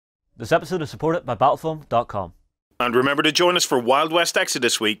This episode is supported by Battlefilm.com. And remember to join us for Wild West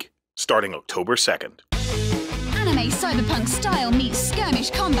Exodus Week, starting October 2nd. Anime cyberpunk style meets skirmish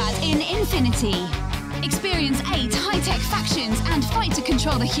combat in Infinity. Experience 8 high-tech factions and fight to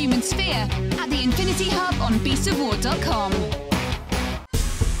control the human sphere at the Infinity Hub on beastofwar.com.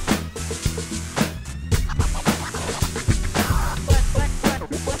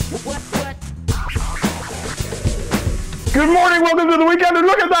 Good morning, welcome to the weekend, and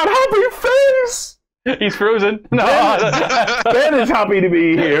look at that happy face! He's frozen. No. Ben is happy to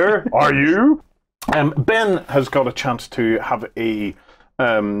be here. Are you? Ben has got a chance to have a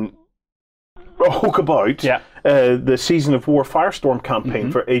hook about the Season of War Firestorm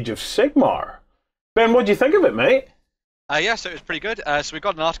Campaign for Age of Sigmar. Ben, what do you think of it, mate? Yeah, so it was pretty good. So we've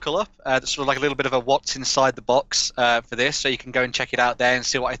got an article up that's sort of like a little bit of a what's inside the box for this, so you can go and check it out there and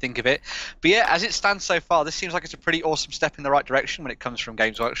see what I think of it. But yeah, as it stands so far, this seems like it's a pretty awesome step in the right direction when it comes from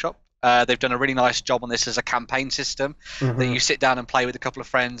Games Workshop. They've done a really nice job on this as a campaign system that you sit down and play with a couple of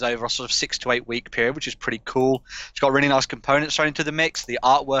friends over a sort of 6 to 8 week period, which is pretty cool. It's got really nice components thrown into the mix. The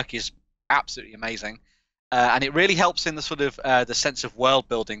artwork is absolutely amazing. And it really helps in the sort of the sense of world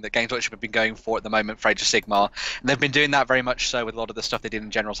building that Games Workshop have been going for at the moment for Age of Sigmar. And they've been doing that very much so with a lot of the stuff they did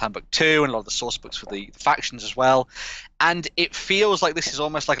in General's Handbook 2 and a lot of the source books for the factions as well. And it feels like this is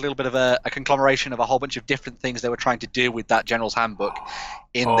almost like a little bit of a conglomeration of a whole bunch of different things they were trying to do with that General's Handbook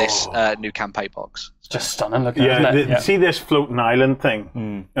in this new campaign box. It's just stunning looking, isn't it? See this floating island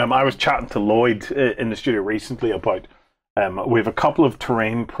thing? I was chatting to Lloyd in the studio recently about we have a couple of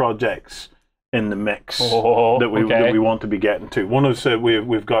terrain projects in the mix that we want to be getting to. One is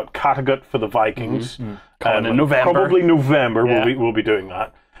we've got Kattegat for the Vikings. Coming in November. Probably November we'll be doing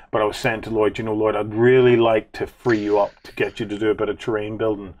that. But I was saying to Lloyd, you know, Lloyd, I'd really like to free you up to get you to do a bit of terrain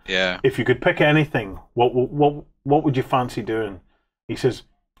building. Yeah. If you could pick anything, what would you fancy doing? He says,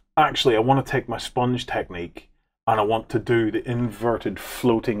 actually, I want to take my sponge technique and I want to do the inverted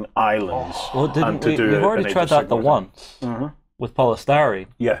floating islands. Well, we've already tried that the once with polystyrene.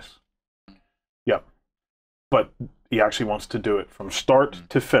 Yes. Yep. But he actually wants to do it from start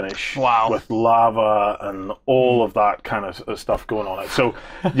to finish with lava and all of that kind of stuff going on it. So,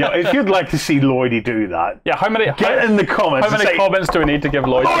 yeah, if you'd like to see Lloydie do that, get in the comments. How many comments do we need to give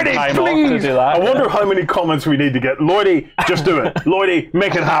Lloydie time off to do that? I wonder how many comments we need to get. Lloydie, just do it. Lloydie,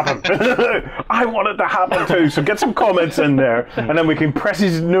 make it happen. I want it to happen too. So get some comments in there, and then we can press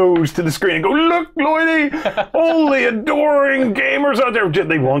his nose to the screen and go, look, Lloydie, all the adoring gamers out there,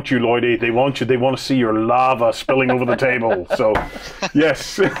 they want you, Lloydie. They want you. They want to see your lava spilling over the table. So,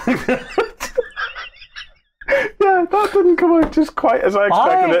 yes. Yeah, that didn't come out just quite as I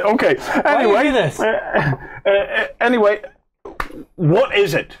expected it. Okay. Anyway, what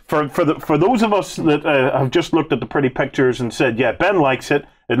is it for those of us that have just looked at the pretty pictures and said, yeah, Ben likes it.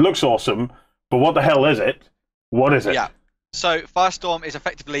 It looks awesome. But what the hell is it? What is it? Yeah. So Firestorm is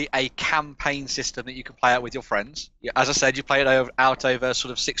effectively a campaign system that you can play out with your friends. As I said, you play it out over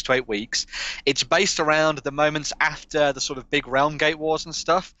sort of 6 to 8 weeks. It's based around the moments after the sort of big Realm Gate Wars and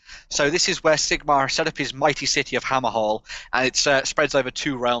stuff. So this is where Sigmar set up his mighty city of Hammerhall, and it spreads over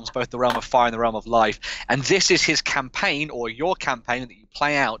 2 realms, both the Realm of Fire and the Realm of Life. And this is his campaign, or your campaign, that you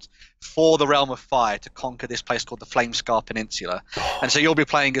play out for the Realm of Fire to conquer this place called the Flamescar Peninsula. And so you'll be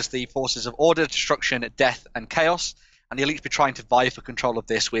playing as the forces of Order, Destruction, Death, and Chaos. And you'll each be trying to vie for control of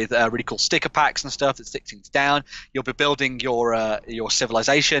this with really cool sticker packs and stuff that stick things down. You'll be building your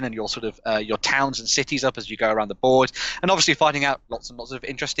civilization and your sort of your towns and cities up as you go around the board, and obviously finding out lots and lots of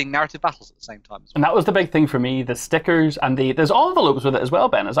interesting narrative battles at the same time. And that was the big thing for me: the stickers and there's envelopes with it as well.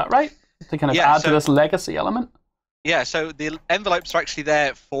 Ben, is that right? To kind of add to this legacy element. Yeah. So the envelopes are actually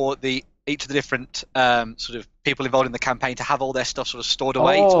there for each of the different sort of people involved in the campaign to have all their stuff sort of stored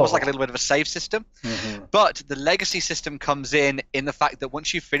away. It's almost like a little bit of a save system. But the legacy system comes in the fact that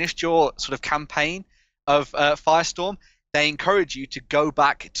once you've finished your sort of campaign of Firestorm, they encourage you to go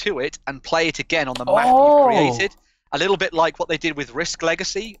back to it and play it again on the map you've created. A little bit like what they did with Risk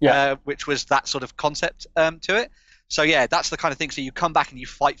Legacy, which was that sort of concept to it. So yeah, that's the kind of thing. So you come back and you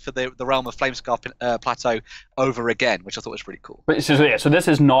fight for the realm of Flamescar Plateau over again, which I thought was pretty cool. But so this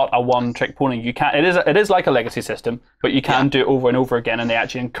is not a one-trick pony. You can it is like a legacy system, but you can do it over and over again, and they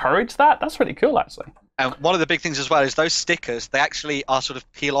actually encourage that. That's really cool, actually. And one of the big things as well is those stickers, they actually are sort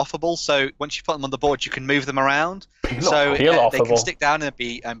of peel-offable. So once you put them on the board, you can move them around. So they can stick down and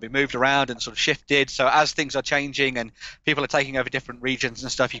be moved around and sort of shifted. So as things are changing and people are taking over different regions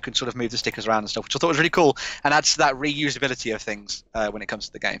and stuff, you can sort of move the stickers around and stuff, which I thought was really cool and adds to that reusability of things when it comes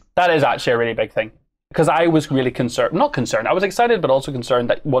to the game. That is actually a really big thing. Because I was really concerned, not concerned, I was excited, but also concerned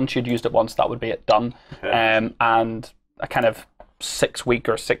that once you'd used it once, that would be it done. And I kind of 6-week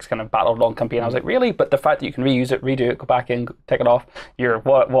or 6 kind of battle long campaign. I was like, really? But the fact that you can reuse it, redo it, go back in, take it off, you're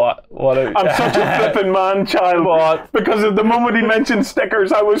what? I'm such a flippin' man child. What? Because at the moment he mentioned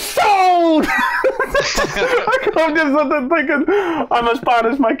stickers, I was sold. I'm just thinking, I'm as bad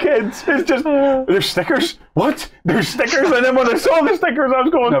as my kids. It's just, there's stickers? What? There's stickers? And then when I saw the stickers, I was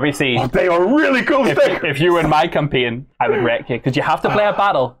going, no, but see, they are really cool stickers. If you were in my campaign, I would wreck you, because you have to play a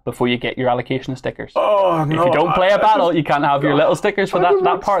battle before you get your allocation of stickers. Oh, no. If you don't play a battle, you can't have your little stickers for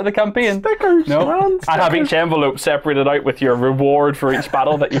that part of the campaign. Stickers, no. man. I have each envelope separated out with your reward for each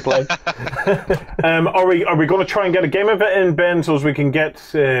battle that you play. Are we going to try and get a game of it in, Ben, so as we can get,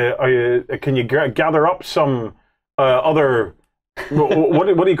 can you gather up some other, what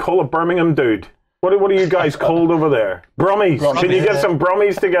do you call a Birmingham dude? What are you guys called over there? Brummies. Can you get some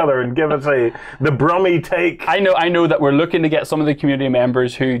Brummies together and give us the Brummie take? I know that we're looking to get some of the community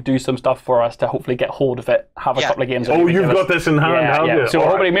members who do some stuff for us to hopefully get hold of it, have a couple of games. Oh, you've got this in hand, have you? So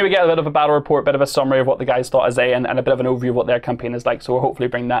hopefully maybe get a bit of a battle report, bit of a summary of what the guys thought as and a bit of an overview of what their campaign is like. So we'll hopefully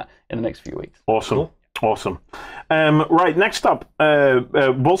bring that in the next few weeks. Awesome. Cool. Awesome. Right, next up,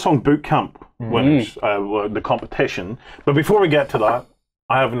 Wolsung Bootcamp winners, the competition. But before we get to that,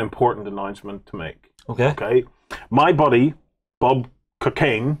 I have an important announcement to make. Okay. My buddy, Bob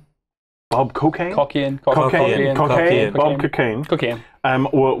Cocaine,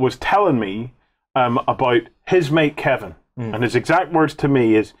 was telling me about his mate Kevin. And his exact words to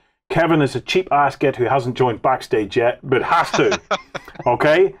me is, Kevin is a cheap ass git who hasn't joined Backstage yet, but has to.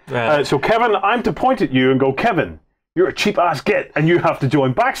 Okay? Right. So Kevin, I'm to point at you and go, Kevin, you're a cheap ass git and you have to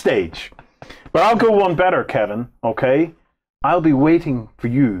join Backstage. But I'll go one better, Kevin, okay? I'll be waiting for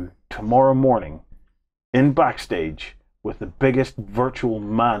you tomorrow morning in Backstage with the biggest virtual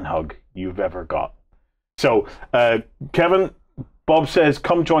man hug you've ever got. So, Kevin, Bob says,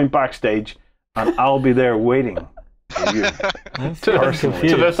 come join Backstage, and I'll be there waiting for you. To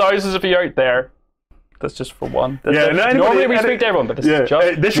the thousands of you out there, that's just for one. Normally we speak to everyone, but this is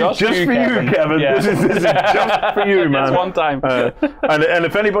just for you, Kevin. Yeah. This is just for you, man. It's one time. And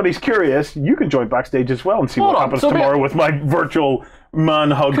if anybody's curious, you can join Backstage as well and see what happens tomorrow with my virtual man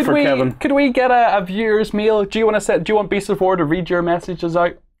hug for Kevin. Could we get a viewer's meal? Do you want Beast of War to read your messages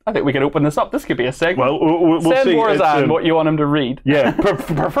out? I think we can open this up. This could be a segment. Well, we'll Send see. Warzan what you want him to read. Yeah,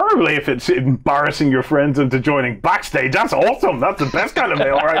 preferably if it's embarrassing your friends into joining Backstage. That's awesome. That's the best kind of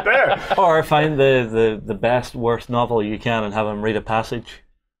mail right there. Or find the best, worst novel you can and have him read a passage.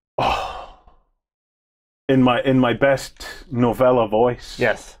 Oh. In my best novella voice.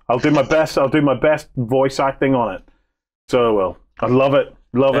 Yes. I'll do my best voice acting on it. So well, I love it.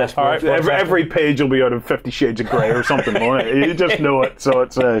 Love it. All right, every page will be out of 50 Shades of Grey or something, won't it? You just know it. So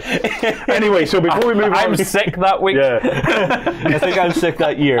it's anyway. So before we move on, I'm sick that week. Yeah, I think I'm sick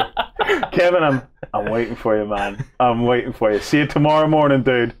that year. Kevin, I'm waiting for you, man. I'm waiting for you. See you tomorrow morning,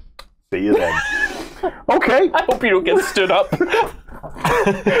 dude. See you then. Okay. I hope you don't get stood up.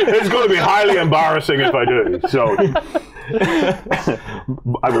 It's going to be highly embarrassing if I do. So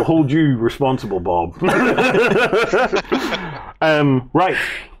I will hold you responsible, Bob. Right.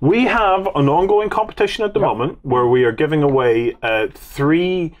 We have an ongoing competition at the moment where we are giving away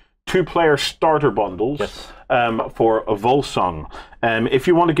 3 2-player starter bundles for a Wolsung. If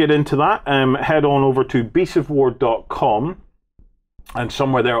you want to get into that, head on over to beastofwar.com. And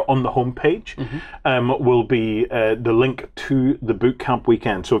somewhere there on the homepage will be the link to the bootcamp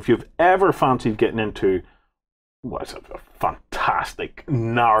weekend. So if you've ever fancied getting into what's a fantastic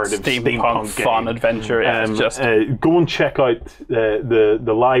narrative steampunk fun adventure, go and check out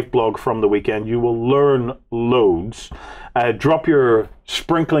the live blog from the weekend. You will learn loads. Drop your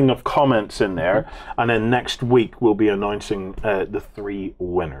sprinkling of comments in there, and then next week we'll be announcing the 3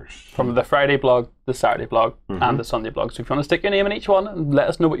 winners from the Friday blog, the Saturday blog, and the Sunday blog. So if you want to stick your name in each one and let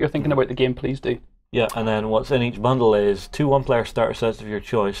us know what you're thinking about the game, please do. Yeah, and then what's in each bundle is 2 1-player starter sets of your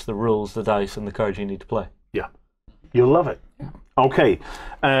choice, the rules, the dice, and the cards you need to play. Yeah, you'll love it. Okay,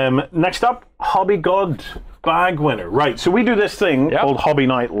 next up, Hobby God bag winner. Right, so we do this thing called Hobby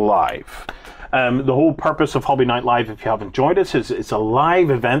Night Live. The whole purpose of Hobby Night Live, if you haven't joined us, is it's a live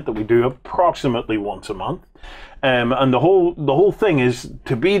event that we do approximately once a month. And the whole thing is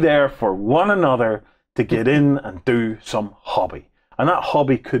to be there for one another to get in and do some hobby. And that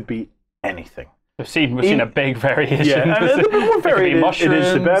hobby could be anything. We've seen a big variation. Yeah, and the more varied it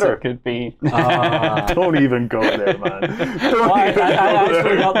is, the better. It could be. Don't even go there, man. I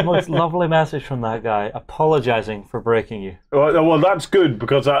actually got the most lovely message from that guy, apologising for breaking you. Well, that's good,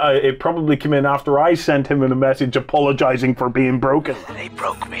 because it probably came in after I sent him a message apologising for being broken. They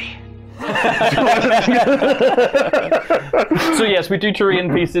broke me. So yes, we do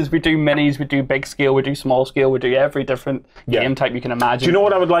terrain pieces, we do minis, we do big scale, we do small scale, we do every different game type you can imagine. Do you know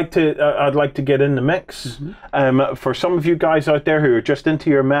what I would like to? I'd like to get in the mix. For some of you guys out there who are just into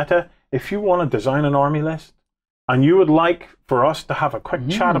your meta, if you want to design an army list, and you would like for us to have a quick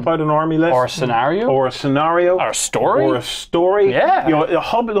chat about an army list, or a scenario, or a story, yeah. You know, the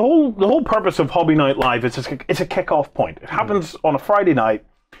whole purpose of Hobby Night Live is it's a kick-off point. It happens on a Friday night.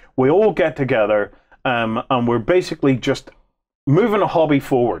 We all get together, and we're basically just moving a hobby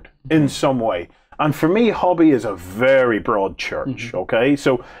forward in some way. And for me, hobby is a very broad church. Okay,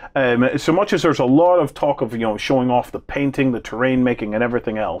 so so much as there's a lot of talk of showing off the painting, the terrain making, and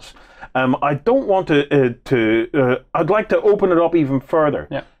everything else, I don't want to. I'd like to open it up even further.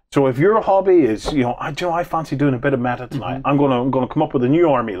 Yeah. So if your hobby is, I fancy doing a bit of meta tonight. I'm gonna come up with a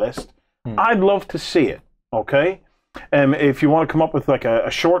new army list. I'd love to see it. Okay, if you want to come up with like a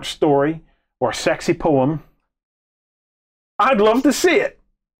short story or a sexy poem, I'd love to see it.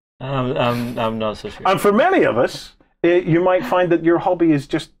 I'm not so sure. And for many of us, you might find that your hobby is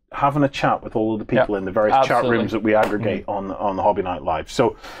just having a chat with all of the people in the various chat rooms that we aggregate on the Hobby Night Live.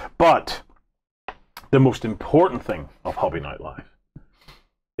 So, but the most important thing of Hobby Night Live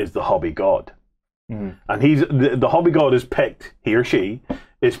is the hobby god, and the hobby god is picked. He or she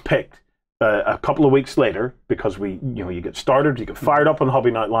is picked a couple of weeks later because you get started, you get fired up on Hobby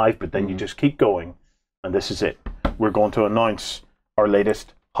Night Live, but then you just keep going, and this is it. We're going to announce our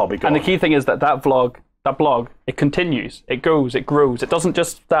latest hobby god. And the key thing is that blog, it continues, it goes, it grows. It doesn't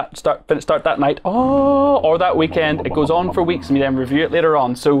just start that night, or that weekend. It goes on for weeks, and we then review it later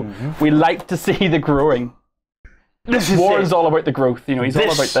on. So we like to see the growing. Warren's all about the growth. He's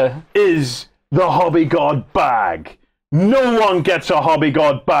all about the. This is the hobby god bag. No one gets a hobby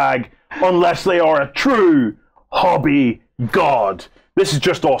god bag unless they are a true hobby god. This is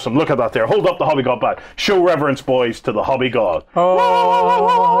just awesome. Look at that there. Hold up the hobby god bag. Show reverence, boys, to the hobby god.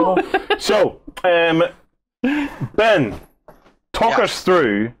 Oh. So, Ben, talk us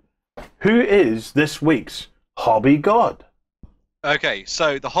through who is this week's hobby god. Okay,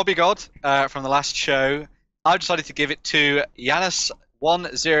 so the hobby god from the last show, I decided to give it to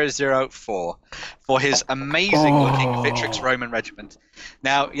Yanis1004 for his amazing-looking Victrix Roman Regiment.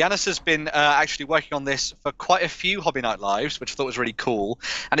 Now, Yanis has been actually working on this for quite a few Hobby Night Lives, which I thought was really cool,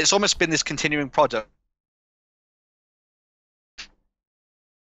 and it's almost been this continuing project.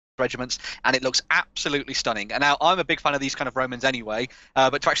 Regiments, and it looks absolutely stunning. And now I'm a big fan of these kind of Romans anyway,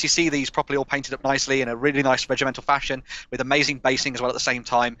 but to actually see these properly all painted up nicely in a really nice regimental fashion with amazing basing as well at the same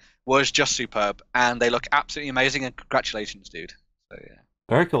time was just superb, and they look absolutely amazing, and congratulations, dude. So yeah.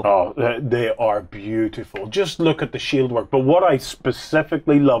 Very cool. Oh, they are beautiful. Just look at the shield work. But what I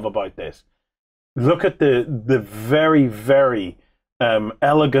specifically love about this, look at the very, very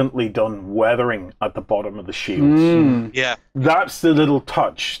elegantly done weathering at the bottom of the shields. Yeah. That's the little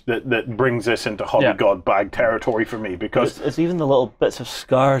touch that brings this into Hobby God bag territory for me, because it's even the little bits of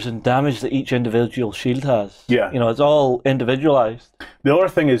scars and damage that each individual shield has. Yeah. It's all individualized. The other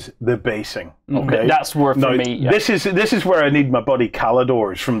thing is the basing. Okay, that's where for me. Yeah. This is where I need my buddy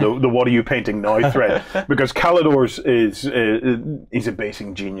Calidors from the What Are You Painting Now thread, because Calidors he's a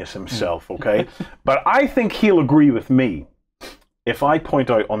basing genius himself. Okay, but I think he'll agree with me if I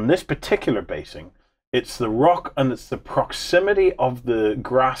point out on this particular basing, it's the rock and it's the proximity of the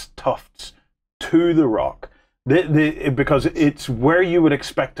grass tufts to the rock. Because it's where you would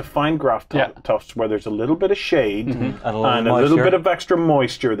expect to find grass tufts, where there's a little bit of shade and a little bit of extra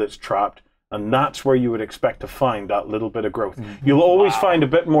moisture that's trapped, and that's where you would expect to find that little bit of growth. You'll always find a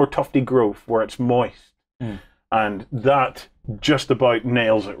bit more tufty growth where it's moist, and that just about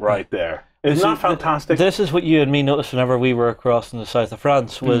nails it right there. Isn't that fantastic? This is what you and me noticed whenever we were across in the south of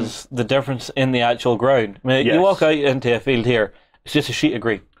France, was the difference in the actual ground. I mean, you walk out into a field here, it's just a sheet of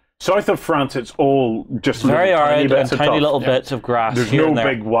green. South of France, it's all just very arid and tiny little bits of grass. There's no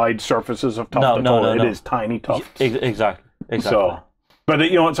big wide surfaces of tuft at all. It is tiny tufts. Exactly. So, but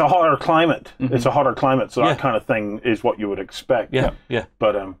it's a hotter climate. It's a hotter climate, so that kind of thing is what you would expect. Yeah.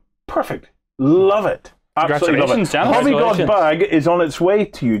 But perfect. Love it. Absolutely love it. Janice. Hobby God bag is on its way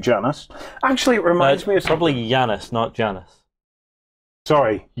to you, Janice. Actually, it reminds me of probably Yanis, not Janice.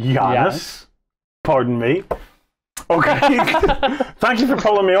 Sorry, Yanis. Pardon me. Okay. Thank you for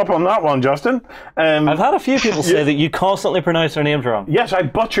pulling me up on that one, Justin. I've had a few people say that you constantly pronounce their names wrong. Yes, I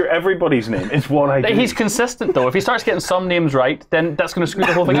butcher everybody's name. It's what I do. He's consistent, though. If he starts getting some names right, then that's going to screw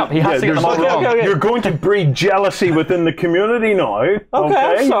the whole thing up. He has to get them all wrong. Okay. You're going to breed jealousy within the community now. Okay,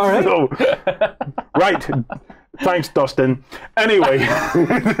 I'm sorry. So, right. Thanks, Dustin. Anyway,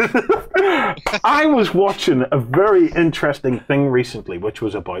 I was watching a very interesting thing recently, which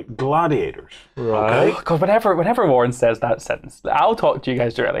was about gladiators. Right. Because whenever Warren says that sentence, I'll talk to you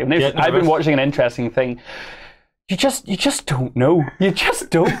guys directly. I've been watching an interesting thing. You just don't know. You just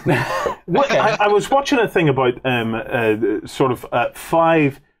don't know. I was watching a thing about sort of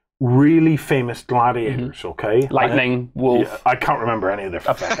 5 really famous gladiators, okay? Lightning, Wolf. Yeah, I can't remember any of their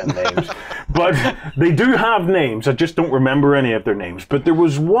fucking names. But they do have names. I just don't remember any of their names. But there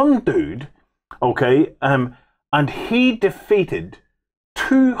was one dude, okay, and he defeated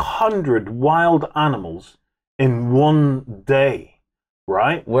 200 wild animals in one day,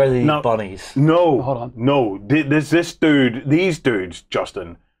 right? Where are these bunnies? No, Hold on. no. These dudes,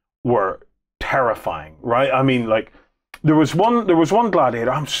 Justin, were terrifying, right? I mean, like, there was one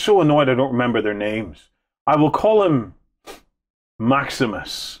gladiator. I'm so annoyed I don't remember their names. I will call him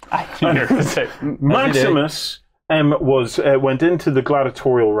Maximus. Maximus went into the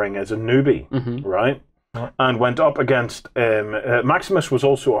gladiatorial ring as a newbie, right? And went up against Maximus was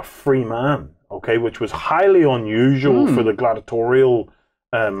also a free man, okay, which was highly unusual for the gladiatorial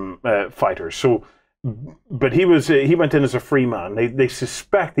fighters. So, but he went in as a free man. They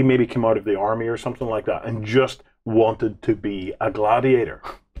suspect he maybe came out of the army or something like that, and just wanted to be a gladiator.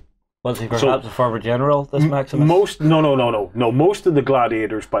 Was he perhaps a former general, this Maximus? No. Most of the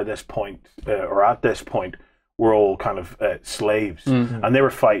gladiators by this point, or at this point, were all kind of slaves, and they were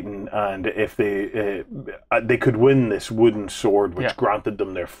fighting. And if they could win this wooden sword, which granted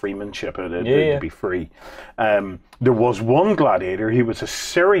them their freemanship, to be free. There was one gladiator. He was a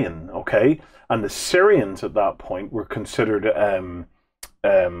Syrian, okay, and the Syrians at that point were considered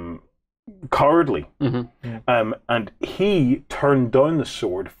cowardly, and he turned down the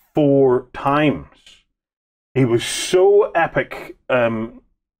sword 4 times. He was so epic.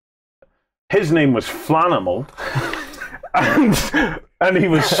 His name was Flanimal, and he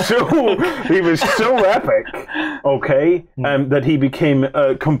was so epic, okay, that he became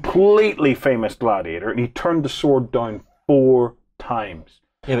a completely famous gladiator, and he turned the sword down 4 times.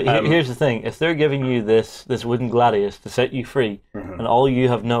 Yeah, but here's the thing: if they're giving you this wooden gladius to set you free, and all you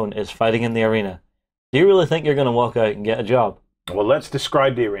have known is fighting in the arena, do you really think you're going to walk out and get a job? Well, let's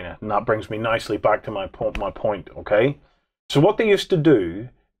describe the arena, and that brings me nicely back to my point. Okay, so what they used to do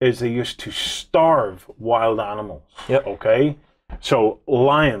is they used to starve wild animals. Yep. Okay, so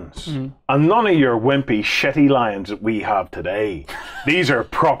lions, and none of your wimpy, shitty lions that we have today. These are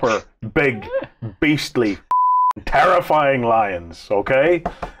proper, big, beastly, terrifying lions, okay?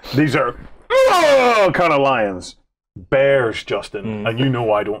 These are kind of lions. Bears, Justin, and you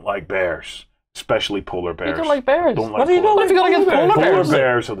know I don't like bears, especially polar bears. You don't like bears? What do you not like against polar bears? Polar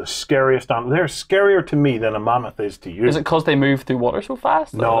bears are the scariest animals. They're scarier to me than a mammoth is to you. Is it because they move through water so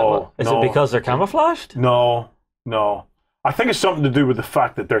fast? No. Is it because they're camouflaged? No. I think it's something to do with the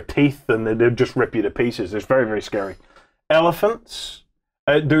fact that their teeth and they just rip you to pieces. It's very, very scary. Elephants.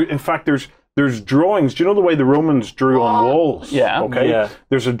 In fact, there's drawings. Do you know the way the Romans drew on walls? Yeah. Okay. Yeah.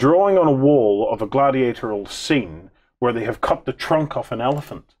 There's a drawing on a wall of a gladiatorial scene where they have cut the trunk off an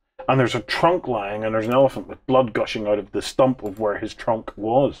elephant, and there's a trunk lying, and there's an elephant with blood gushing out of the stump of where his trunk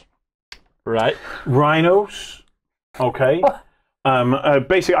was. Right. Rhinos. Okay.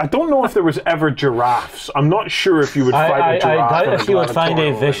 Basically, I don't know if there was ever giraffes. I'm not sure if you would fight a giraffe. I doubt if you would find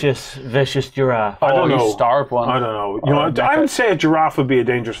a gladiatorial vicious giraffe. I don't know. You starve one. I don't know. You know, I would say a giraffe would be a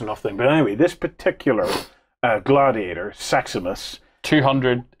dangerous enough thing. But anyway, this particular gladiator, Seximus,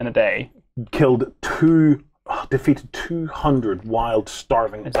 200 in a day. defeated 200 wild,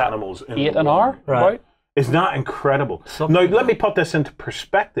 starving animals. In 8 an hour? Right. Isn't that incredible? Now, let me put this into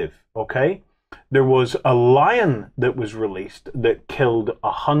perspective, okay? There was a lion that was released that killed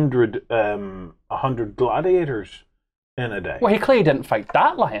 100 gladiators in a day. Well, he clearly didn't fight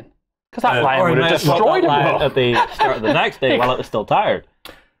that lion. Because that lion would have destroyed him. At the start of the next day while it was still tired.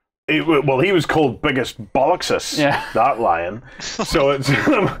 Well, he was called Biggest Bollocksus, that lion. So it's...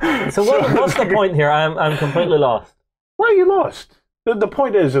 So what's the point here? I'm completely lost. Why are you lost? The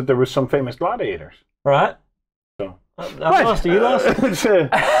point is that there was some famous gladiators. Right. So. I'm lost. Are you lost?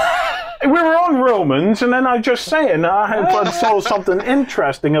 We were on Romans, and then I just saying I saw something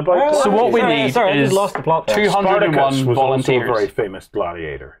interesting about. So what we need is lost the plot. 201 Spartacus was volunteers. also a very famous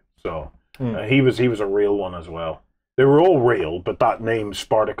gladiator, so he was a real one as well. They were all real, but that name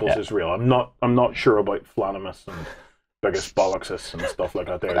Spartacus is real. I'm not sure about Flanimus and Biggest Bollocksus and stuff like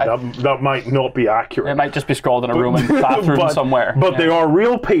that. That might not be accurate. It might just be scrawled in a Roman bathroom somewhere. But they are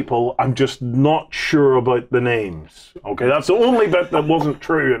real people. I'm just not sure about the names. Okay, that's the only bit that wasn't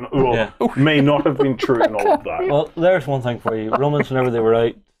true, and may not have been true in all of that. Well, there's one thing for you. Romans, whenever they were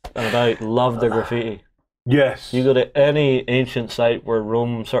out and about, loved their graffiti. Yes. You go to any ancient site where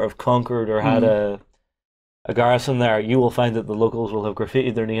Rome sort of conquered or had a garrison there, you will find that the locals will have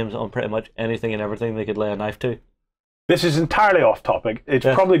graffitied their names on pretty much anything and everything they could lay a knife to. This is entirely off topic. It's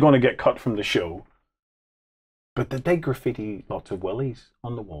probably going to get cut from the show. But did they graffiti lots of willies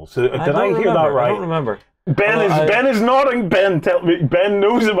on the walls? So, did I hear that right? I don't remember. Ben is nodding. Ben, tell me. Ben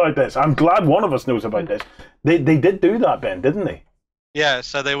knows about this. I'm glad one of us knows about this. They did do that, Ben, didn't they? Yeah,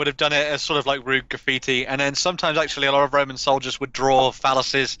 so they would have done it as sort of like rude graffiti, and then sometimes actually a lot of Roman soldiers would draw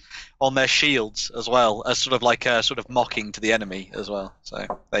phalluses on their shields as well, as sort of like a sort of mocking to the enemy as well. So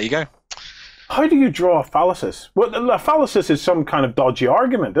there you go. How do you draw a phallusis? Well, a phallusis is some kind of dodgy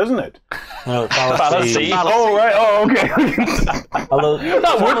argument, isn't it? No, fallacy. Oh, right. Oh, okay. Although,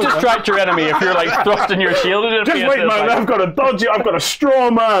 That would distract your enemy if you're like thrusting your shield into Just wait, man. I've got a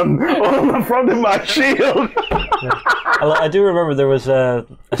straw man on the front of my shield. Although I do remember there was a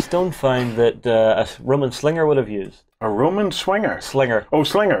stone find that a Roman slinger would have used. A Roman swinger? Slinger. Oh,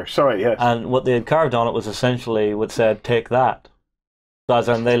 slinger. Sorry, yes. And what they had carved on it was essentially what said, "Take that." So as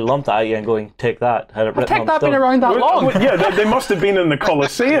in they lumped that at you and going, "Take that." Had it written Take on that stone. been around that long? Yeah, they must have been in the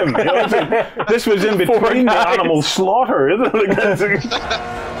Colosseum. You know, this was in between the animal slaughter, isn't it?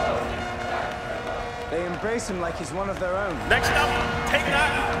 They embrace him like he's one of their own. Next up, take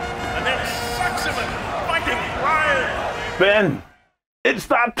that, and then Saxon fighting wild. Ben, it's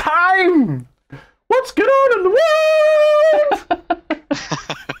that time! What's going on in the world?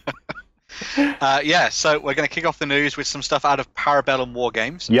 Yeah, so we're going to kick off the news with some stuff out of Parabellum War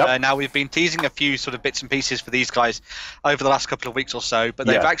Games. Yep. Now, we've been teasing a few sort of bits and pieces for these guys over the last couple of weeks or so, but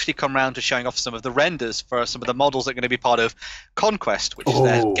they've actually come around to showing off some of the renders for some of the models that are going to be part of Conquest, which is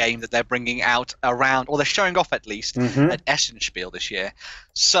their game that they're bringing out around, or they're showing off at least, at Essenspiel this year.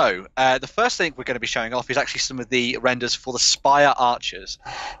 So, the first thing we're going to be showing off is actually some of the renders for the Spire Archers.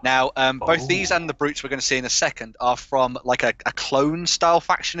 Now, both these and the Brutes we're going to see in a second are from like a clone-style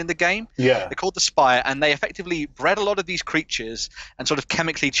faction in the game. Yeah. They're called the Spire, and they effectively bred a lot of these creatures and sort of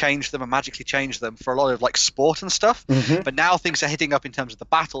chemically changed them and magically changed them for a lot of like sport and stuff. But now things are hitting up in terms of the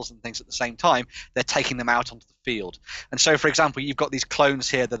battles and things at the same time. They're taking them out onto the field. And so, for example, you've got these clones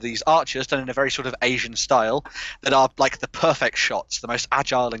here that are these archers done in a very sort of Asian style that are like the perfect shots, the most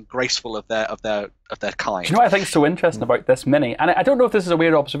agile and graceful of their kind. Do you know what I think is so interesting about this mini? And I don't know if this is a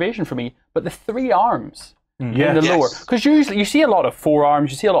weird observation for me, but the 3 arms in the lower. Because usually you see a lot of 4 arms,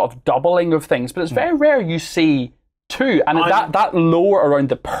 you see a lot of doubling of things, but it's very rare you see 2. And that lower around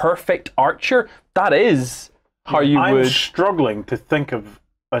the perfect archer, that is how you would... I'm struggling to think of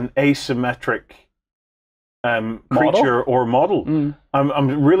an asymmetric creature or model.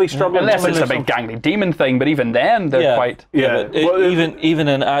 I'm really struggling. Unless it's a big gangly demon thing, but even then they're quite... Even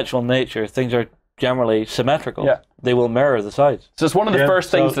in actual nature, things are generally symmetrical. Yeah. They will mirror the sides. So it's one of the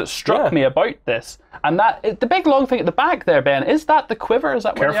first things that struck me about this. And the big long thing at the back there, Ben, is that the quiver? Is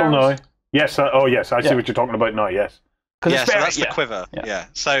that Careful now. Yes, yes, I see what you're talking about now, yes. Yeah, so that's the quiver. Yeah.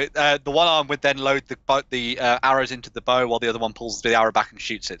 So the one arm would then load the arrows into the bow, while the other one pulls the arrow back and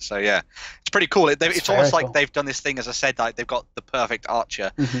shoots it. So yeah, it's pretty cool. It's almost like they've done this thing, as I said, like they've got the perfect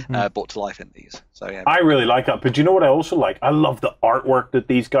archer brought to life in these. So yeah, I really like that. But you know what I also like? I love the artwork that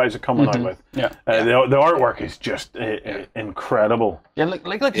these guys are coming out with. Yeah, the artwork is just incredible. Yeah,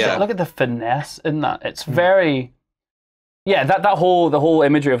 look at the finesse in that. It's very. Yeah, the whole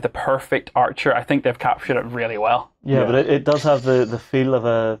imagery of the perfect archer, I think they've captured it really well. Yeah, but it does have the feel of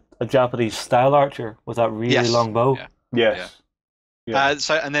a Japanese style archer with that really long bow. Yes. Yeah.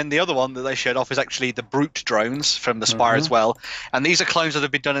 So, and then the other one that they showed off is actually the Brute drones from the Spire as well. And these are clones that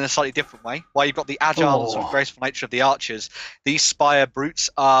have been done in a slightly different way. While you've got the agile and sort of graceful nature of the archers, these Spire Brutes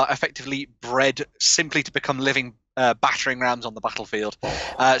are effectively bred simply to become living battering rams on the battlefield.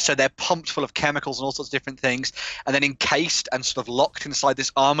 So they're pumped full of chemicals and all sorts of different things, and then encased and sort of locked inside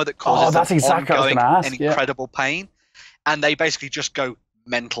this armor that causes ongoing and incredible pain. And they basically just go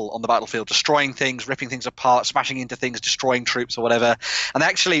mental on the battlefield, destroying things, ripping things apart, smashing into things, destroying troops or whatever. And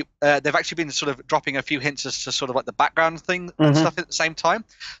they've actually been sort of dropping a few hints as to sort of like the background thing and stuff at the same time.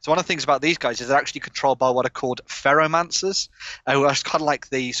 So one of the things about these guys is they're actually controlled by what are called ferromancers, who are kind of like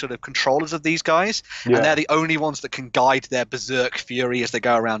the sort of controllers of these guys, and they're the only ones that can guide their berserk fury as they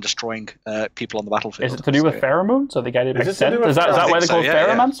go around destroying people on the battlefield. Is it to do with pheromones? Are they guided by scent? Is that why they're called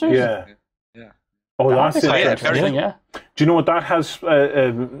ferromancers? Yeah. Oh, that's interesting. Yeah. Do you know what that has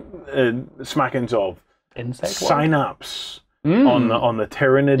smackings of? Insect synapse on the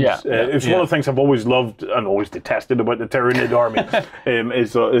Tyranids. It's one of the things I've always loved and always detested about the Tyranid army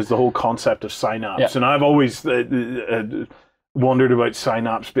is the whole concept of synapse. And I've always wondered about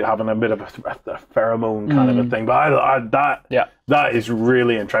synapse having a bit of a pheromone kind of a thing. But that is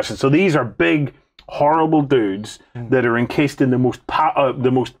really interesting. So these are big horrible dudes that are encased in the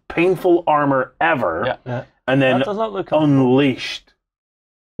most painful armor ever, and then That does not look comfortable. unleashed.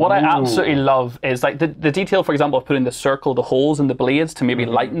 What I absolutely love is like the detail, for example, of putting the circle, the holes in the blades to maybe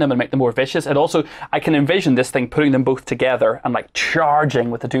lighten them and make them more vicious. And also, I can envision this thing putting them both together and like charging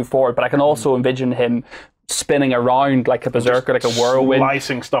with the two forward. But I can also envision him spinning around like a berserker, like a whirlwind,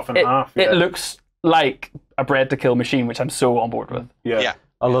 slicing stuff in half. It looks like a bread to kill machine, which I'm so on board with. Yeah.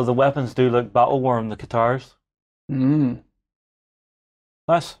 Although the weapons do look battle worn, the guitars. Nice.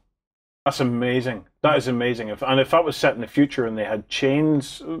 That's amazing. That is amazing. If that was set in the future and they had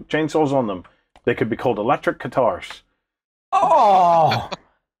chainsaws on them, they could be called electric guitars. Oh!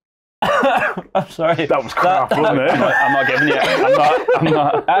 I'm sorry. That was crap, wasn't it? I'm not giving you it. I'm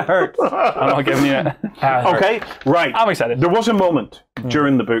not. That hurts. I'm not giving you it. Okay, right. I'm excited. There was a moment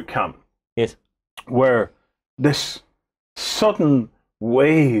during the boot camp Yes. where this sudden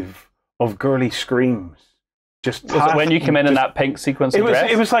wave of girly screams just Was it when you came in that pink sequence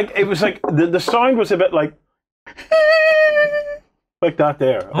dress? It was like the sound was a bit like that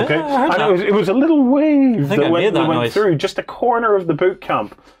there, okay? I heard And it was a little wave think I that made that went noise. through just a corner of the boot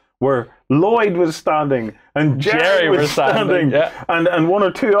camp where Lloyd was standing and Jerry was standing and one or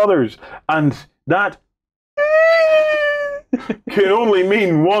two others, and that can only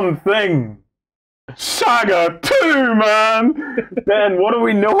mean one thing. Saga 2, man! Ben, what do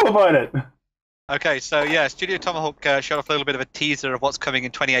we know about it? Okay, so yeah, Studio Tomahawk showed off a little bit of a teaser of what's coming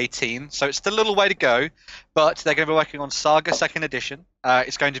in 2018. So it's still a little way to go, but they're going to be working on Saga 2nd Edition.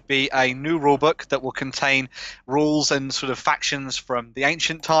 It's going to be a new rulebook that will contain rules and sort of factions from the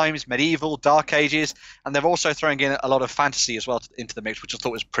ancient times, medieval, dark ages, and they're also throwing in a lot of fantasy as well into the mix, which I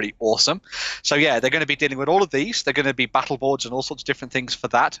thought was pretty awesome. So yeah, they're going to be dealing with all of these. They're going to be battle boards and all sorts of different things for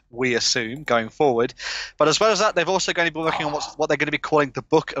that, we assume, going forward. But as well as that, they've also going to be working on what they're going to be calling the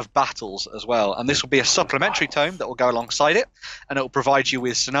Book of Battles as well. And this will be a supplementary tome that will go alongside it, and it will provide you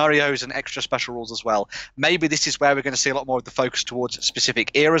with scenarios and extra special rules as well. Maybe this is where we're going to see a lot more of the focus towards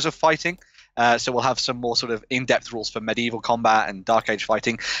specific eras of fighting. So we'll have some more sort of in-depth rules for medieval combat and Dark Age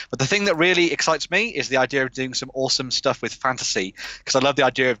fighting. But the thing that really excites me is the idea of doing some awesome stuff with fantasy, because I love the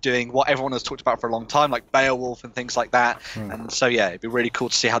idea of doing what everyone has talked about for a long time, like Beowulf and things like that. And so yeah, it'd be really cool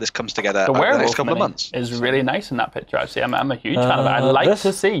to see how this comes together over the next couple of months. Is really nice in that picture. Actually, I'm a huge fan of it. I'd like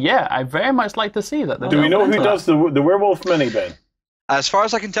to see. Yeah, I very much like to see that. Do we know who does the werewolf mini, Ben? As far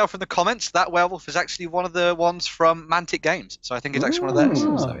as I can tell from the comments, that werewolf is actually one of the ones from Mantic Games. So I think it's actually one of theirs.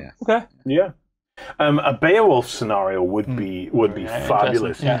 So yeah. Okay. Yeah. A Beowulf scenario would be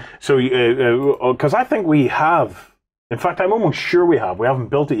fabulous. Yeah. So, because I think we have, in fact, I'm almost sure we haven't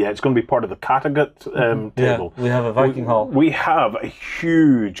built it yet. It's going to be part of the Kattegat table. Yeah, we have a Viking hall. We have a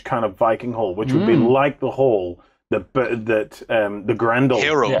huge kind of Viking hall, which would be like the hall that the Grendel,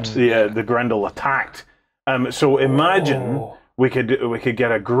 the Grendel attacked. So imagine we could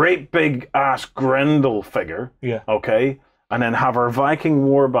get a great big ass Grendel figure. Yeah. Okay. And then have our Viking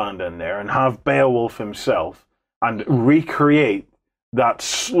warband in there, and have Beowulf himself, and recreate that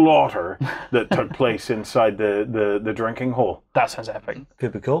slaughter that took place inside the drinking hall. That sounds epic.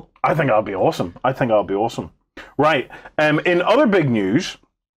 Could be cool. I think that'll be awesome. Right. In other big news,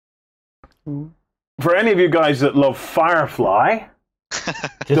 for any of you guys that love Firefly,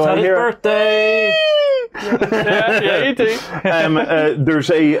 Just had his birthday. yeah, you too. there's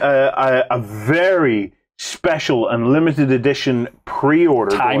a very special and limited edition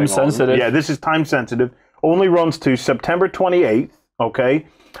pre-order going on. Time sensitive. Yeah, this is time sensitive. Only runs to September 28th, okay?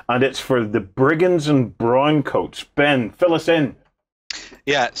 And it's for the Brigands and Browncoats. Ben, fill us in.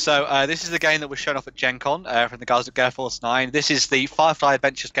 Yeah, so this is the game that was shown off at Gen Con from the guys at Gale Force 9. This is the Firefly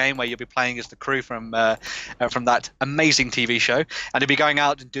Adventures game where you'll be playing as the crew from that amazing TV show. And you'll be going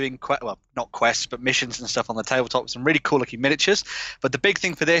out and doing, not quests, but missions and stuff on the tabletop with some really cool looking miniatures. But the big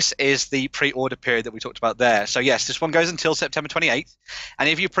thing for this is the pre-order period that we talked about there. So yes, this one goes until September 28th. And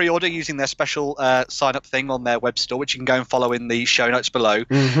if you pre-order using their special sign-up thing on their web store, which you can go and follow in the show notes below,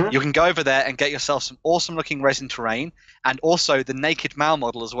 you can go over there and get yourself some awesome looking resin terrain, and also the Naked Mal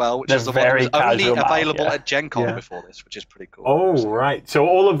model as well, which is the one that was only available at Gen Con before this, which is pretty cool. Oh, right. So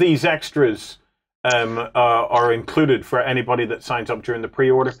all of these extras are included for anybody that signs up during the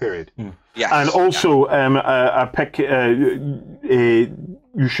pre-order period. Yes. And also,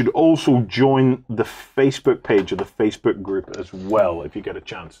 you should also join the Facebook page or the Facebook group as well if you get a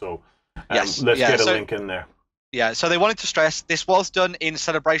chance. So let's get a link in there. Yeah, so they wanted to stress this was done in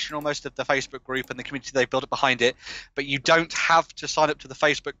celebration almost of the Facebook group and the community they built it behind it, but you don't have to sign up to the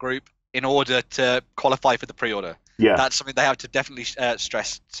Facebook group in order to qualify for the pre-order. Yeah, that's something they have to definitely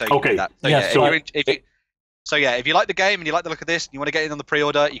stress. So you okay. do that. So So yeah, if you like the game and you like the look of this, and you want to get in on the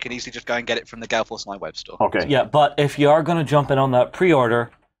pre-order, you can easily just go and get it from the Gale Force 9 web store. Okay. Yeah, but if you are going to jump in on that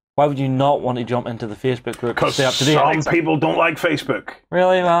pre-order, why would you not want to jump into the Facebook group to Because stay up to date? some people don't like Facebook.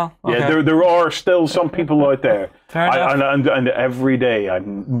 Really? Well, okay. Yeah, there are still some people out there. Fair enough. And every day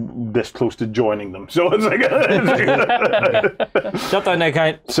I'm this close to joining them. So it's like... Shut down the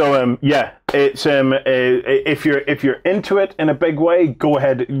account. So, yeah, it's if you're into it in a big way, go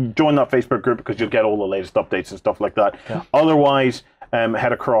ahead, join that Facebook group because you'll get all the latest updates and stuff like that. Yeah. Otherwise,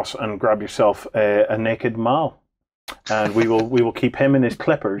 head across and grab yourself a naked Mal. And we will keep him and his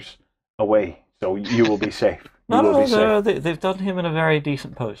clippers away, so you will be safe. They've done him in a very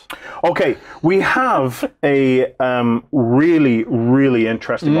decent pose. Okay, we have a really, really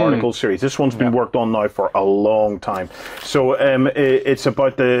interesting article series. This one's been worked on now for a long time. So it's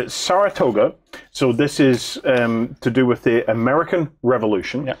about the Saratoga. So this is to do with the American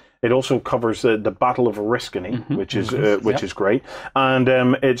Revolution. Yeah. It also covers the Battle of Oriskany, which is great, and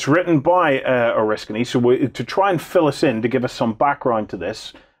it's written by Oriskany. So to try and fill us in, to give us some background to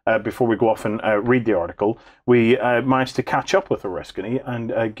this, before we go off and read the article, we managed to catch up with Oriskany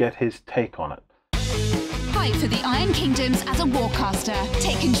and get his take on it. Fight for the Iron Kingdoms as a warcaster.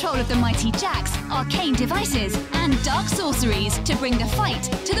 Take control of the mighty jacks, arcane devices, and dark sorceries to bring the fight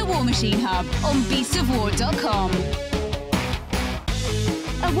to the War Machine Hub on beastsofwar.com.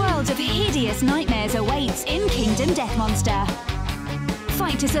 A world of hideous nightmares awaits in Kingdom Death Monster.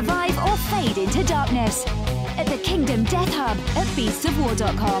 Fight to survive or fade into darkness at the Kingdom Death Hub at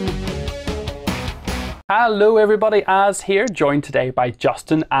beastsofwar.com. Hello everybody, Az here, joined today by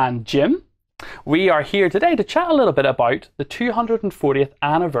Justin and Jim. We are here today to chat a little bit about the 240th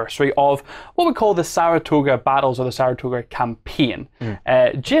anniversary of what we call the Saratoga Battles or the Saratoga Campaign.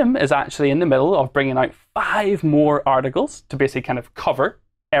 Jim is actually in the middle of bringing out 5 more articles to basically kind of cover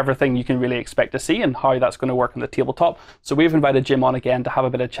everything you can really expect to see and how that's going to work on the tabletop. So we've invited Jim on again to have a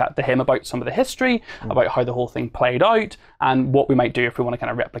bit of chat to him about some of the history, about how the whole thing played out, and what we might do if we want to kind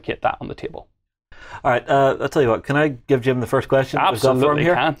of replicate that on the table. All right, I'll tell you what, can I give Jim the first question? Absolutely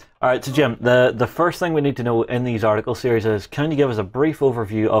here? can. All right, so Jim, the first thing we need to know in these article series is, can you give us a brief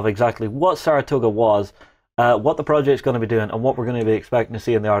overview of exactly what Saratoga was, what the project's going to be doing, and what we're going to be expecting to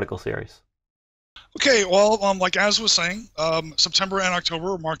see in the article series? Okay, well, like Az was saying, September and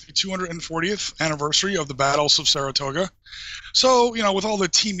October mark the 240th anniversary of the Battles of Saratoga. So, you know, with all the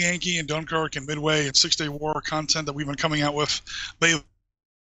Team Yankee and Dunkirk and Midway and Six-Day War content that we've been coming out with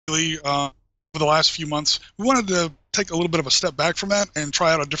lately over the last few months, we wanted to take a little bit of a step back from that and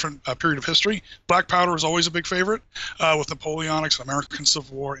try out a different period of history. Black Powder is always a big favorite, with Napoleonics, American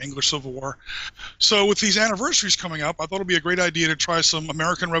Civil War, English Civil War. So with these anniversaries coming up, I thought it would be a great idea to try some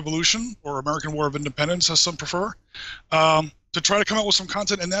American Revolution, or American War of Independence, as some prefer, to try to come out with some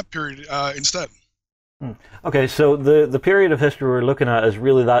content in that period instead. Okay, so the period of history we're looking at is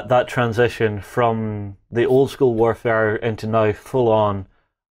really that transition from the old school warfare into now full-on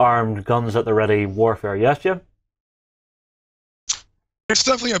armed, guns at the ready warfare. Yes, Jim? It's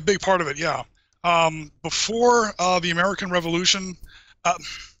definitely a big part of it, yeah. Before the American Revolution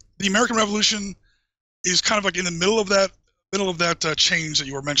is kind of like in the middle of that change that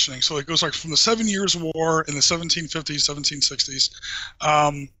you were mentioning. So it goes like from the 7 Years' War in the 1750s,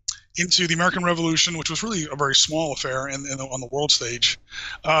 1760s, into the American Revolution, which was really a very small affair on the world stage.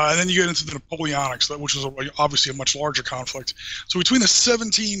 And then you get into the Napoleonics, which was obviously a much larger conflict. So between the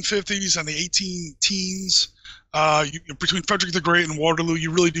 1750s and the 18 teens, between Frederick the Great and Waterloo,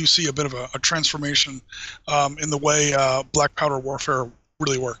 you really do see a bit of a transformation in the way black powder warfare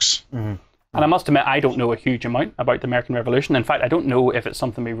really works. Mm-hmm. And I must admit, I don't know a huge amount about the American Revolution. In fact, I don't know if it's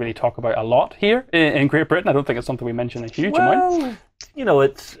something we really talk about a lot here in Great Britain. I don't think it's something we mention a huge amount. You know,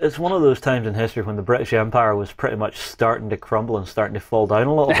 it's one of those times in history when the British Empire was pretty much starting to crumble and starting to fall down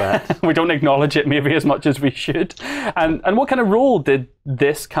a little bit. We don't acknowledge it maybe as much as we should. And what kind of role did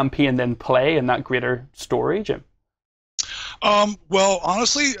this campaign then play in that greater story, Jim? Well,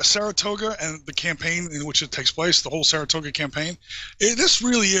 honestly, Saratoga and the campaign in which it takes place, the whole Saratoga campaign, this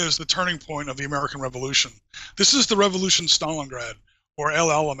really is the turning point of the American Revolution. This is the Revolution Stalingrad, or El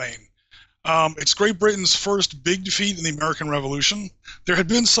Alamein. It's Great Britain's first big defeat in the American Revolution. There had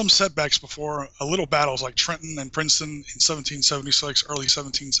been some setbacks before, little battles like Trenton and Princeton in 1776, early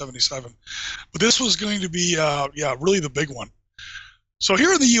 1777. But this was going to be, really the big one. So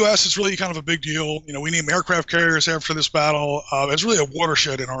here in the U.S., it's really kind of a big deal. You know, we named aircraft carriers after this battle. It's really a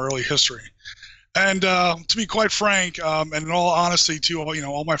watershed in our early history. And to be quite frank, and in all honesty to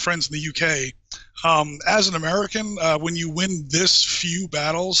all my friends in the UK, as an American, when you win this few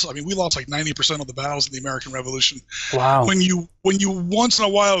battles, I mean, we lost like 90% of the battles in the American Revolution. Wow. When you once in a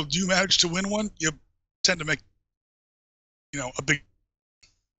while do manage to win one, tend to make, a big.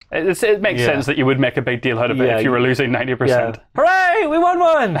 It makes sense that you would make a big deal out of it if you were losing 90%. Yeah. Hooray! We won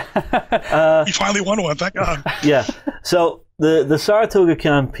one! You finally won one, thank God. Yeah. So the Saratoga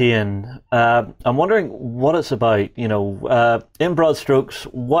campaign, I'm wondering what it's about. In broad strokes,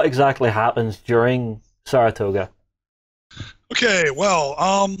 what exactly happens during Saratoga? Okay, well,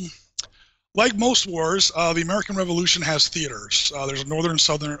 like most wars, the American Revolution has theaters. There's a northern,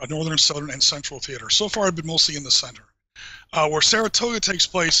 southern, and central theater. So far, I've been mostly in the center. Where Saratoga takes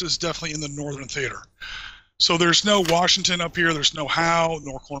place is definitely in the northern theater. So there's no Washington up here. There's no Howe,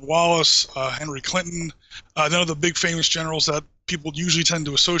 nor Cornwallis, Henry Clinton, none of the big famous generals that people usually tend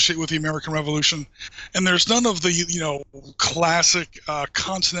to associate with the American Revolution. And there's none of the, classic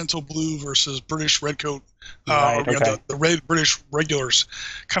continental blue versus British redcoat, the red British regulars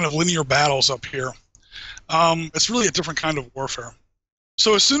kind of linear battles up here. It's really a different kind of warfare.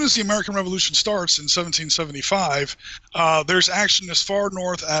 So as soon as the American Revolution starts in 1775, there's action as far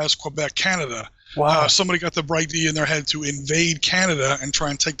north as Quebec, Canada. Wow. Somebody got the bright idea in their head to invade Canada and try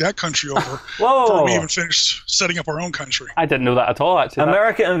and take that country over before we even finished setting up our own country. I didn't know that at all, actually.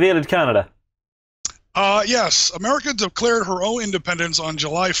 America invaded Canada. Yes, America declared her own independence on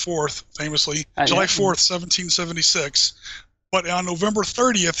July 4th, famously, July 4th, 1776. But on November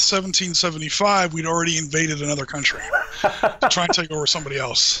 30th, 1775, we'd already invaded another country to try and take over somebody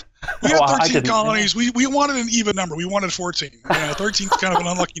else. We had 13 colonies. We wanted an even number. We wanted 14. 13 is kind of an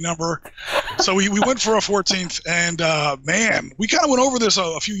unlucky number. So we went for a 14th. And, man, we kind of went over this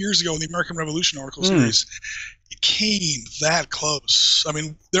a few years ago in the American Revolution article series. It came that close. I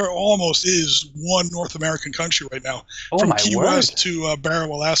mean, there almost is one North American country right now. From Key West to Barrow,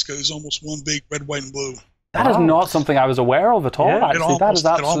 Alaska is almost one big red, white, and blue. That is not something I was aware of at all, actually. That is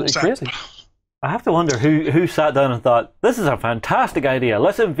absolutely crazy. I have to wonder who sat down and thought, this is a fantastic idea.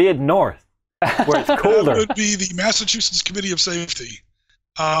 Let's invade north, where it's colder. That would be the Massachusetts Committee of Safety.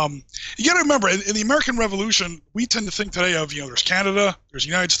 You got to remember, in the American Revolution, we tend to think today of, there's Canada, there's the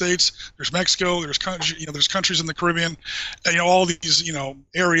United States, there's Mexico, there's countries in the Caribbean, and, all these,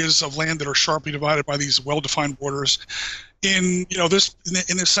 areas of land that are sharply divided by these well-defined borders. In this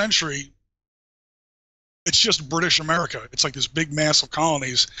century, it's just British America. It's like this big mass of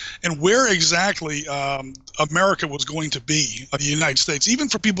colonies. And where exactly America was going to be, the United States, even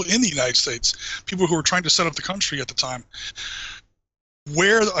for people in the United States, people who were trying to set up the country at the time,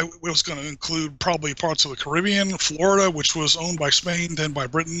 where it was going to include probably parts of the Caribbean, Florida, which was owned by Spain, then by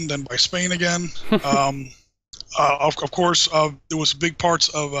Britain, then by Spain again. Of course, there was big parts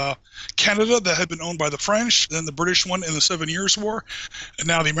of Canada that had been owned by the French, then the British one in the 7 Years' War, and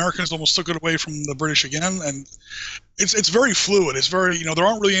now the Americans almost took it away from the British again. And it's very fluid. It's very, there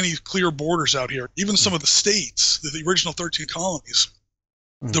aren't really any clear borders out here. Even some of the states, the original 13 colonies,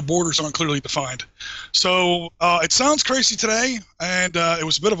 the borders aren't clearly defined. So it sounds crazy today, and it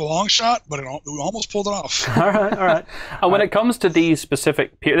was a bit of a long shot, but we almost pulled it off. All right. And when it comes to these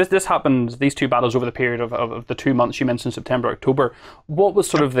specific periods, this happened, these two battles over the period of the 2 months you mentioned, September, October. What was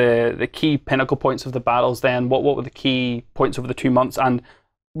sort of the key pinnacle points of the battles then? What were the key points over the 2 months? And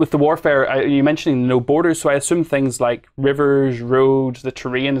with the warfare, you mentioned no borders, so I assume things like rivers, roads, the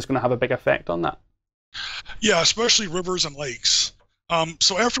terrain is going to have a big effect on that. Yeah, especially rivers and lakes.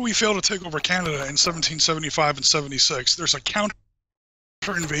 So after we failed to take over Canada in 1775 and 76, there's a counter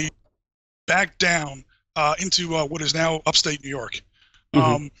invasion back down into what is now upstate New York.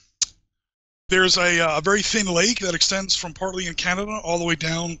 There's a very thin lake that extends from partly in Canada all the way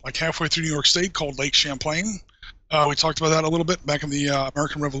down like halfway through New York State called Lake Champlain. We talked about that a little bit back in the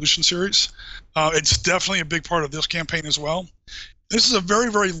American Revolution series. It's definitely a big part of this campaign as well. This is a very,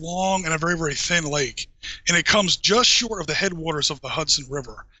 very long and a very, very thin lake, and it comes just short of the headwaters of the Hudson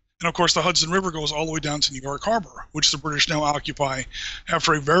River. And of course, the Hudson River goes all the way down to New York Harbor, which the British now occupy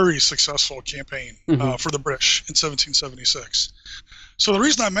after a very successful campaign for the British in 1776. So the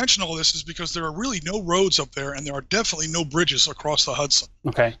reason I mention all this is because there are really no roads up there, and there are definitely no bridges across the Hudson.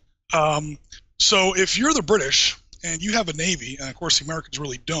 Okay. So if you're the British and you have a navy, and of course the Americans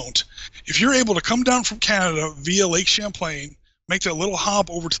really don't, if you're able to come down from Canada via Lake Champlain, make that little hop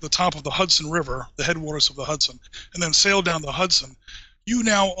over to the top of the Hudson River, the headwaters of the Hudson, and then sail down the Hudson, you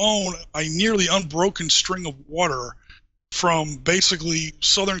now own a nearly unbroken string of water from basically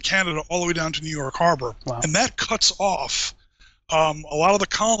southern Canada all the way down to New York Harbor. Wow. And that cuts off a lot of the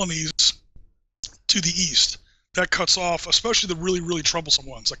colonies to the east. That cuts off, especially the really, really troublesome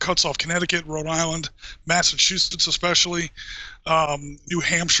ones. That cuts off Connecticut, Rhode Island, Massachusetts especially, New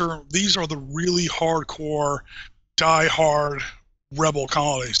Hampshire. These are the really hardcore, die-hard rebel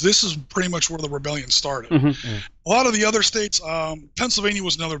colonies. This is pretty much where the rebellion started. A lot of the other states, Pennsylvania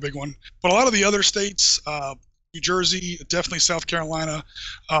was another big one, but a lot of the other states, New Jersey, definitely South Carolina,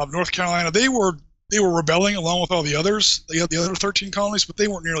 North Carolina, they were rebelling along with all the others, the other 13 colonies, but they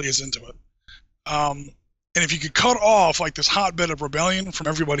weren't nearly as into it. And if you could cut off like this hotbed of rebellion from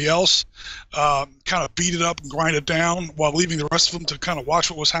everybody else, kind of beat it up and grind it down while leaving the rest of them to kind of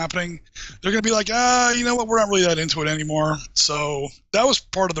watch what was happening, they're going to be like, you know what, we're not really that into it anymore. So that was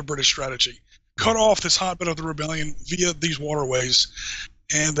part of the British strategy. Cut off this hotbed of the rebellion via these waterways,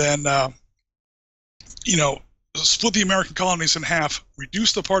 and then, split the American colonies in half,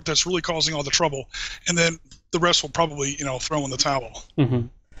 reduce the part that's really causing all the trouble, and then the rest will probably, throw in the towel.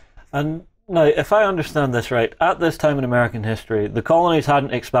 And now, if I understand this right, at this time in American history, the colonies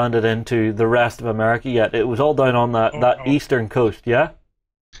hadn't expanded into the rest of America yet. It was all down on that eastern coast, yeah?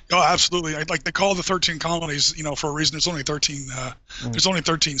 Oh, absolutely. Like they call the 13 colonies, for a reason. There's only 13. There's only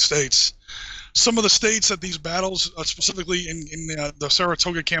 13 states. Some of the states at these battles, specifically in the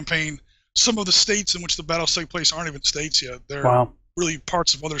Saratoga campaign, some of the states in which the battles take place aren't even states yet. They're really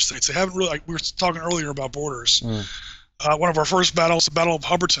parts of other states. They haven't really, like we were talking earlier about borders. One of our first battles, the Battle of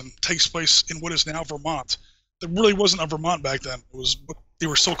Hubbardton, takes place in what is now Vermont. There really wasn't a Vermont back then. It was, they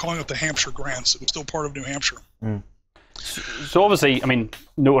were still calling it the Hampshire Grants. It was still part of New Hampshire. So obviously, I mean,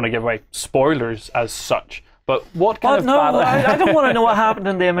 don't want to give away spoilers as such, but what kind of battle... I don't want to know what happened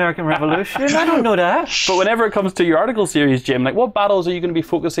in the American Revolution. I don't know that. But whenever it comes to your article series, Jim, like what battles are you going to be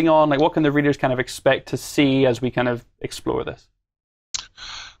focusing on? Like what can the readers kind of expect to see as we kind of explore this?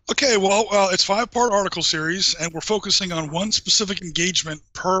 Okay, well, it's 5-part article series, and we're focusing on one specific engagement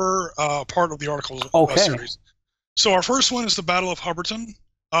per part of the article series. So our first one is the Battle of Hubbardton.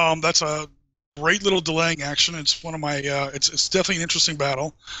 That's a great little delaying action. It's one of my. It's definitely an interesting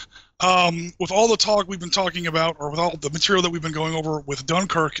battle. With all the talk we've been talking about, or with all the material that we've been going over with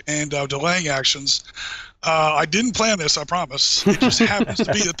Dunkirk and delaying actions, I didn't plan this. I promise. It just happens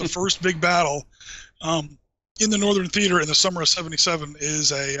to be that the first big battle. In the Northern Theater in the summer of 1777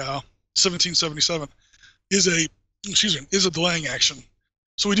 is a delaying action.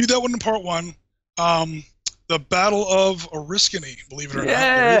 So we do that one in part one. The Battle of Oriskany, believe it or not.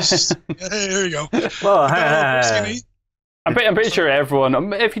 Hey, there you go. Well, I'm pretty sure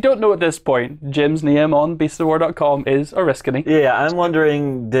everyone, if you don't know at this point, Jim's name on beastsofwar.com is Oriskany. Yeah, I'm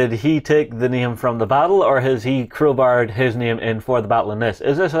wondering, did he take the name from the battle, or has he crowbarred his name in for the battle in this?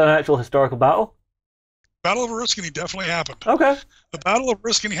 Is this an actual historical battle? Battle of Oriskany definitely happened. Okay. The Battle of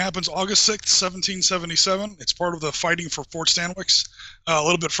Oriskany happens August 6th, 1777. It's part of the fighting for Fort Stanwix, a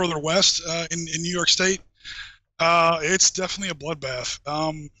little bit further west in New York State. It's definitely a bloodbath.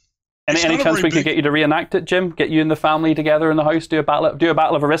 Any chance we could get you to reenact it, Jim? Get you and the family together in the house, do a Battle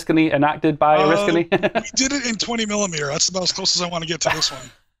of Oriskany enacted by Oriskany? We did it in 20 millimeter. That's about as close as I want to get to this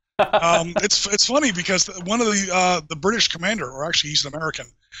one. It's funny because one of the British commander, or actually he's an American,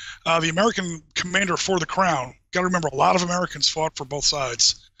 the American commander for the Crown. Got to remember, a lot of Americans fought for both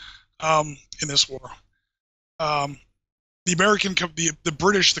sides in this war. The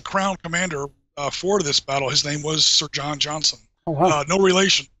British, the Crown commander for this battle, his name was Sir John Johnson. Oh, wow. No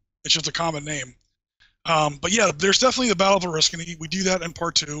relation. It's just a common name. But yeah, there's definitely the Battle of Oriskany. We do that in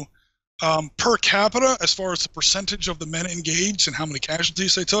part two. Per capita, as far as the percentage of the men engaged and how many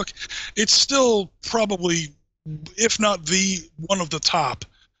casualties they took, it's still probably, if not the one of the top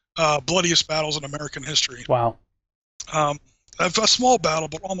bloodiest battles in American history. Wow. A small battle,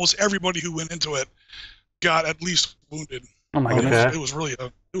 but almost everybody who went into it got at least wounded. Oh my goodness! It was really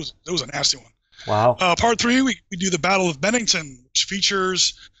it was a nasty one. Wow. Part three, we do the Battle of Bennington, which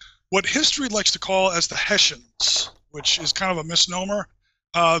features what history likes to call as the Hessians, which is kind of a misnomer.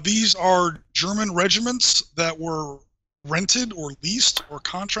 These are German regiments that were rented or leased or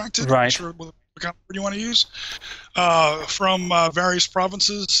contracted. Right. I'm not sure what word you want to use. From various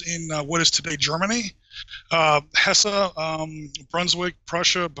provinces in what is today Germany, Hesse, Brunswick,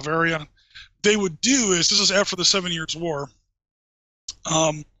 Prussia, Bavaria. They would do this is after the 7 Years' War,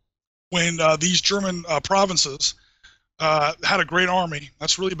 when these German provinces had a great army.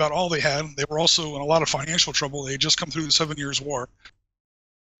 That's really about all they had. They were also in a lot of financial trouble. They had just come through the 7 Years' War.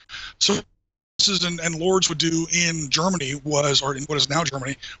 So and lords would do in Germany or in what is now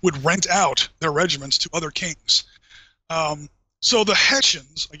Germany, would rent out their regiments to other kings. So the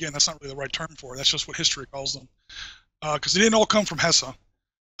Hessians, again, that's not really the right term for it. That's just what history calls them, because they didn't all come from Hesse.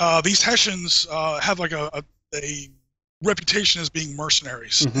 These Hessians have like a reputation as being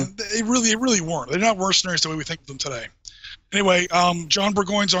mercenaries. Mm-hmm. And they really weren't. They're not mercenaries the way we think of them today. Anyway, John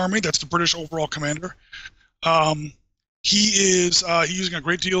Burgoyne's army, that's the British overall commander. He is using a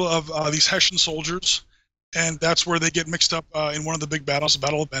great deal of these Hessian soldiers, and that's where they get mixed up in one of the big battles, the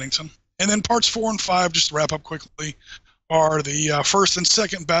Battle of Bennington. And then parts 4 and 5, just to wrap up quickly, are the first and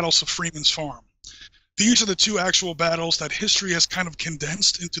second battles of Freeman's Farm. These are the 2 actual battles that history has kind of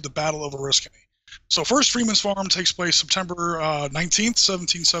condensed into the Battle of Oriskany. So first Freeman's Farm takes place September 19th,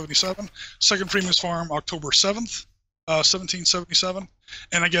 1777. Second Freeman's Farm, October 7th, 1777.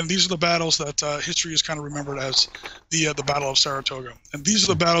 And again, these are the battles that history is kind of remembered as the Battle of Saratoga. And these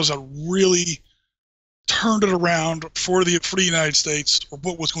are the battles that really turned it around for the United States, or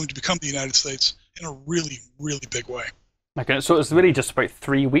what was going to become the United States, in a really, really big way. Okay, so it's really just about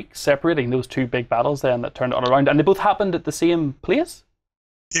 3 weeks separating those 2 big battles then that turned it all around, and they both happened at the same place?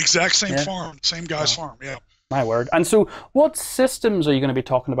 The exact same farm, same guy's farm, yeah. My word. And so what systems are you going to be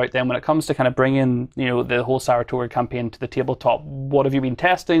talking about then when it comes to kind of bringing, you know, the whole Saratoga campaign to the tabletop? What have you been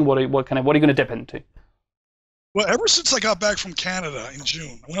testing? What are you going to dip into? Well, ever since I got back from Canada in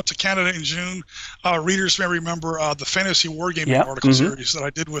June, I went up to Canada in June. Readers may remember the Fantasy Wargaming article series that I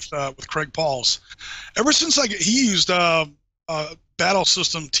did with Craig Pauls. Ever since he used battle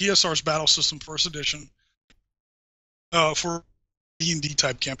system, TSR's battle system, first edition, for D&D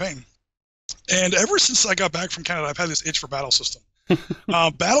type campaign. And ever since I got back from Canada, I've had this itch for battle system.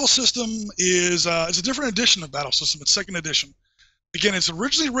 Battle system is a different edition of battle system. It's 2nd edition. Again, it's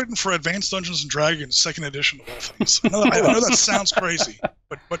originally written for Advanced Dungeons & Dragons, 2nd edition of all things. I know that sounds crazy,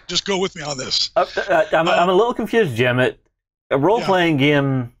 but just go with me on this. I'm a little confused, Jim. A role-playing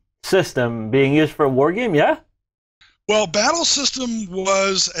game system being used for a war game, yeah? Well, Battle System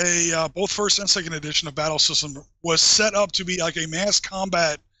was both 1st and 2nd edition of Battle System was set up to be like a mass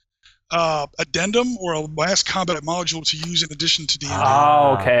combat addendum or a mass combat module to use in addition to D&D.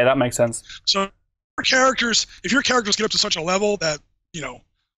 Oh, okay, that makes sense. So if your characters get up to such a level that, you know,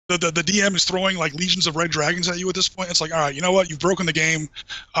 the DM is throwing like legions of red dragons at you at this point, it's like, all right, you know what, you've broken the game.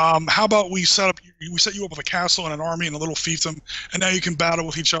 How about we set you up with a castle and an army and a little fiefdom, and now you can battle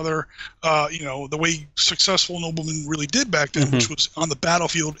with each other, you know, the way successful noblemen really did back then, which was on the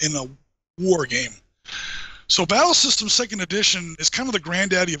battlefield in a war game. So Battle System 2nd edition is kind of the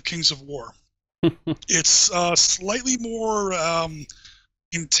granddaddy of Kings of War. It's slightly more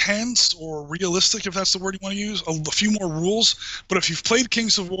intense or realistic, if that's the word you want to use. A few more rules, but if you've played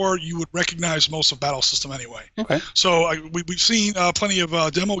Kings of War, you would recognize most of Battle System anyway. Okay. So we've seen plenty of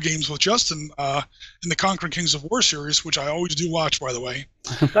demo games with Justin in the Conquering Kings of War series, which I always do watch, by the way.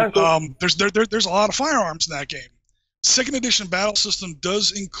 There's a lot of firearms in that game. 2nd edition Battle System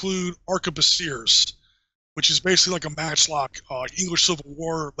does include arquebusiers, which is basically like a matchlock, English Civil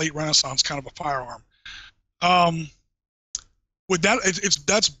War, late Renaissance kind of a firearm. With that,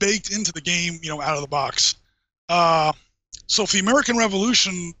 that's baked into the game, you know, out of the box. So for the American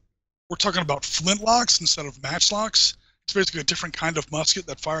Revolution, we're talking about flintlocks instead of matchlocks. It's basically a different kind of musket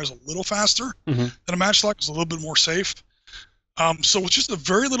that fires a little faster than a matchlock. It's a little bit more safe. So with just a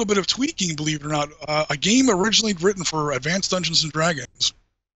very little bit of tweaking, believe it or not, a game originally written for Advanced Dungeons & Dragons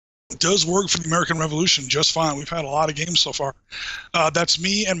does work for the American Revolution just fine. We've had a lot of games so far. That's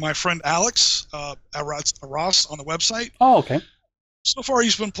me and my friend Alex Ross on the website. Oh, okay. So far,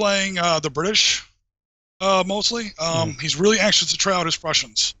 he's been playing the British mostly. He's really anxious to try out his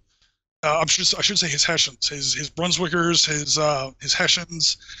Prussians. I should say his Hessians, his Brunswickers, his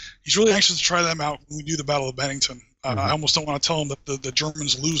Hessians. He's really anxious to try them out when we do the Battle of Bennington. I almost don't want to tell him that the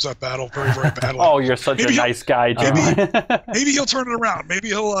Germans lose that battle very, very badly. Oh, you're such a nice guy, Jim. Maybe he'll turn it around. Maybe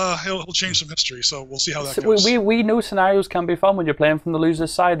he'll change some history. So we'll see how that goes. We know scenarios can be fun when you're playing from the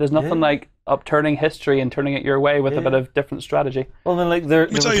loser's side. There's nothing like upturning history and turning it your way with a bit of different strategy. Well, then, like,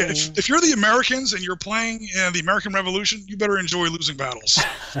 let me tell you, if you're the Americans and you're playing the American Revolution, you better enjoy losing battles.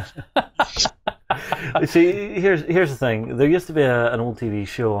 See, here's the thing. There used to be an old TV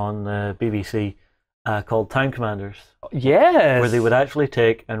show on BBC called Time Commanders. Yes. Where they would actually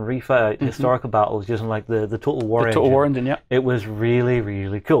take and refight historical battles using like the Total War engine. Total War engine, yeah. It was really,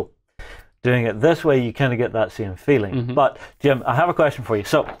 really cool. Doing it this way, you kind of get that same feeling. But, Jim, I have a question for you.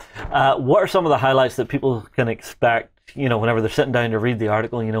 So, what are some of the highlights that people can expect, you know, whenever they're sitting down to read the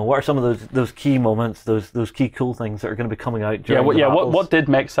article? You know, what are some of those key moments, those key cool things that are going to be coming out during the battles? What did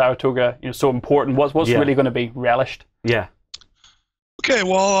make Saratoga, you know, so important? What's really going to be relished? Yeah. Okay,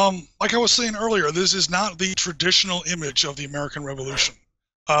 well, like I was saying earlier, this is not the traditional image of the American Revolution.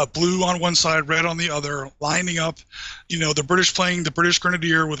 Blue on one side, red on the other, lining up, you know, the British playing the British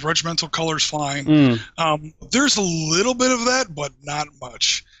Grenadier with regimental colors flying. There's a little bit of that, but not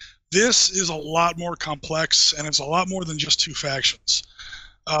much. This is a lot more complex, and it's a lot more than just two factions.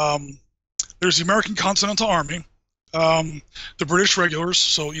 There's the American Continental Army, the British regulars,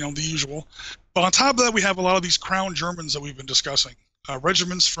 so, you know, the usual. But on top of that, we have a lot of these crown Germans that we've been discussing.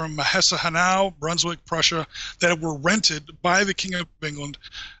 regiments from Hesse-Hanau, Brunswick, Prussia, that were rented by the King of England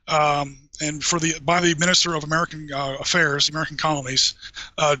and by the Minister of American Affairs, American colonies,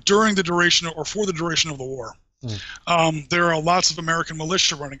 during the duration or for the duration of the war. There are lots of American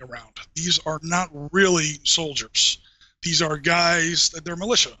militia running around. These are not really soldiers. These are guys that they're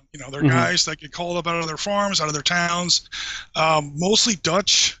militia. They're guys that get called up out of their farms, out of their towns, mostly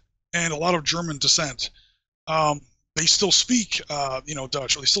Dutch and a lot of German descent. They still speak,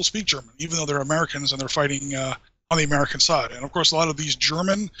 Dutch, or they still speak German, even though they're Americans and they're fighting on the American side. And of course, a lot of these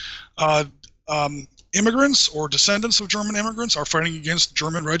German immigrants or descendants of German immigrants are fighting against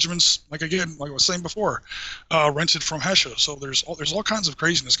German regiments, like I was saying before, rented from Hesse. So there's all kinds of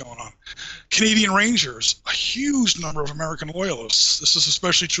craziness going on. Canadian Rangers, a huge number of American loyalists. This is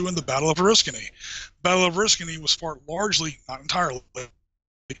especially true in the Battle of Oriskany. The Battle of Oriskany was fought largely, not entirely,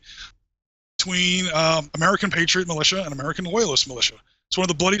 between American Patriot Militia and American Loyalist Militia. It's one of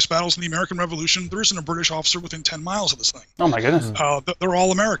the bloodiest battles in the American Revolution. There isn't a British officer within 10 miles of this thing. Oh, my goodness. They're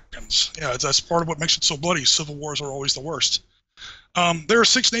all Americans. Yeah, that's part of what makes it so bloody. Civil wars are always the worst. There are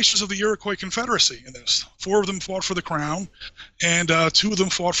 6 nations of the Iroquois Confederacy in this. 4 of them fought for the Crown, and 2 of them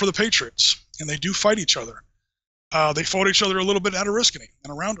fought for the Patriots. And they do fight each other. They fought each other a little bit at Oriskany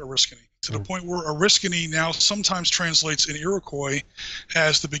and around Oriskany, to the point where Oriskany now sometimes translates in Iroquois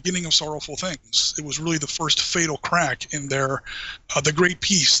as the beginning of sorrowful things. It was really the first fatal crack in their the great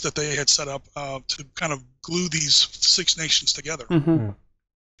peace that they had set up to kind of glue these 6 nations together.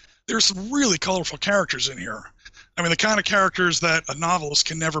 There's some really colorful characters in here. I mean, the kind of characters that a novelist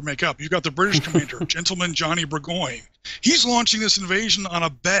can never make up. You've got the British commander, Gentleman Johnny Burgoyne. He's launching this invasion on a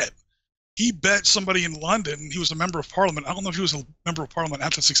bet. He bet somebody in London, he was a member of Parliament. I don't know if he was a member of Parliament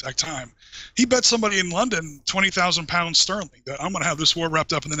at this exact time. He bet somebody in London 20,000 pounds sterling that I'm going to have this war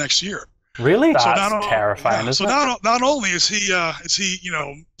wrapped up in the next year. Really? That's terrifying. Yeah, so not only is he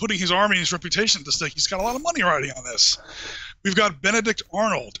putting his army and his reputation at the stake, he's got a lot of money riding on this. We've got Benedict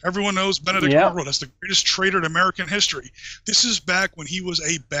Arnold. Everyone knows Benedict Arnold as the greatest traitor in American history. This is back when he was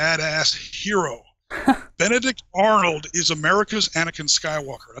a badass hero. Benedict Arnold is America's Anakin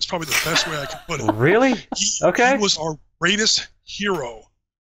Skywalker. That's probably the best way I can put it. Really? He was our greatest hero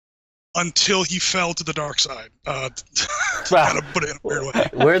until he fell to the dark side. To kind of put it in a weird way.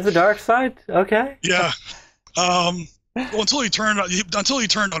 Where's the dark side? Okay. Yeah. Well, until he turned on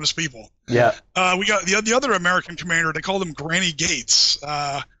his people. Yeah. We got the other American commander. They called him Granny Gates.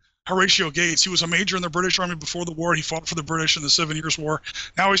 Horatio Gates. He was a major in the British Army before the war. He fought for the British in the 7 Years' War.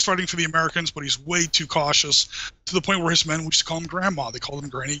 Now he's fighting for the Americans, but he's way too cautious to the point where his men used to call him Grandma. They called him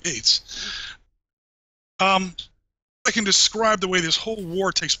Granny Gates. I can describe the way this whole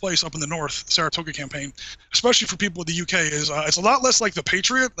war takes place up in the north, the Saratoga Campaign, especially for people in the UK, is it's a lot less like the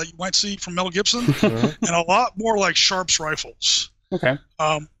Patriot that you might see from Mel Gibson, and a lot more like Sharp's rifles. Okay.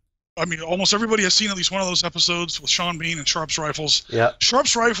 I mean, almost everybody has seen at least one of those episodes with Sean Bean and Sharp's rifles. Yeah.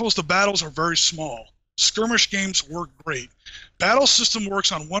 Sharp's rifles, the battles are very small. Skirmish games work great. Battle system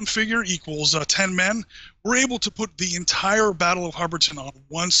works on 1 figure equals 10 men. We're able to put the entire Battle of Hubbardton on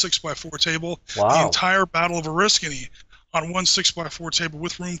 1 6x4 table. Wow. The entire Battle of Oriskany on 1 6x4 table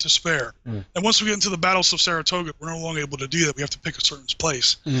with room to spare. And once we get into the battles of Saratoga, we're no longer able to do that. We have to pick a certain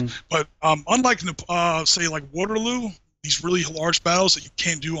place. But unlike, say, like Waterloo, these really large battles that you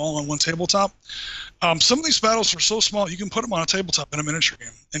can't do all on one tabletop. Some of these battles are so small you can put them on a tabletop in a miniature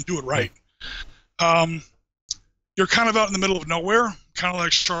game and do it right. You're kind of out in the middle of nowhere, kind of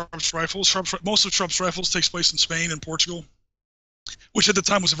like Sharp's rifles. Most of Sharp's rifles takes place in Spain and Portugal, which at the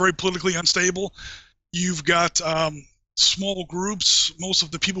time was very politically unstable. You've got small groups. Most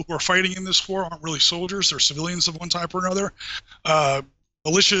of the people who are fighting in this war aren't really soldiers. They're civilians of one type or another.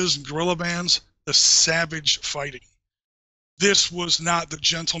 Militias and guerrilla bands, the savage fighting. This was not the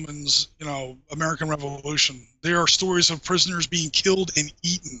gentleman's, American Revolution. There are stories of prisoners being killed and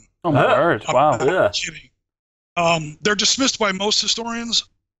eaten. Oh my word! Wow. I'm not kidding. They're dismissed by most historians.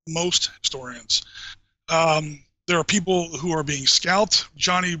 There are people who are being scalped.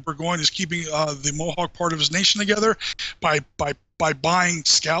 Johnny Burgoyne is keeping the Mohawk part of his nation together by buying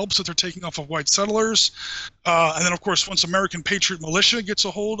scalps that they're taking off of white settlers. And then, of course, once American Patriot Militia gets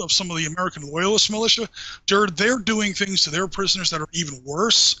a hold of some of the American Loyalist Militia, they're doing things to their prisoners that are even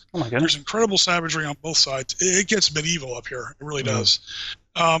worse. Oh my goodness. There's incredible savagery on both sides. It gets medieval up here. It really does.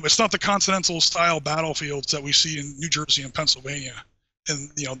 It's not the continental-style battlefields that we see in New Jersey and Pennsylvania and,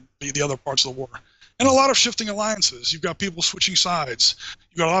 the other parts of the war. And a lot of shifting alliances. You've got people switching sides.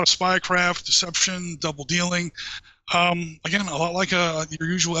 You've got a lot of spycraft, deception, double dealing. Again, a lot like your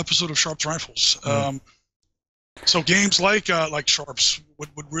usual episode of Sharp's Rifles. So games like Sharp's would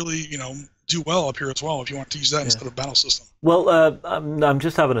really, do well up here as well if you want to use that instead of battle system. Well, I'm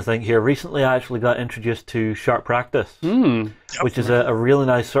just having a think here. Recently, I actually got introduced to Sharp Practice, which is a really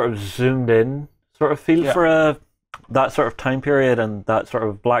nice sort of zoomed in sort of feel for that sort of time period and that sort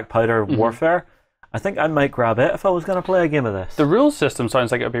of black powder warfare. I think I might grab it if I was going to play a game of this. The rules system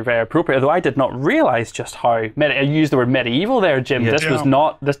sounds like it would be very appropriate, although I did not realise just how... I used the word medieval there, Jim. Yeah.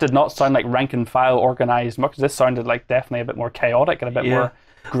 This did not sound like rank and file organised much. This sounded like definitely a bit more chaotic and a bit more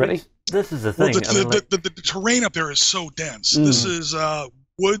gritty. This is the thing. Well, the terrain up there is so dense. This is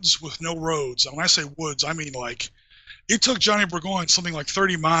woods with no roads. And when I say woods, I mean like... It took Johnny Burgoyne something like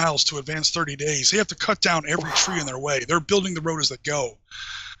 30 miles to advance 30 days. They have to cut down every tree in their way. They're building the road as they go.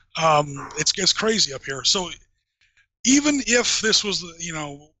 It's crazy up here. So even if this was,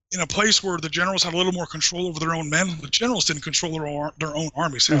 in a place where the generals had a little more control over their own men, the generals didn't control their own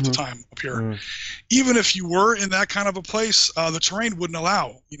armies half the time up here. Even if you were in that kind of a place, the terrain wouldn't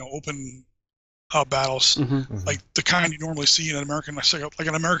allow, open battles like the kind you normally see in an American, like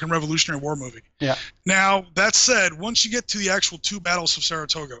an American Revolutionary War movie. Yeah. Now, that said, once you get to the actual 2 battles of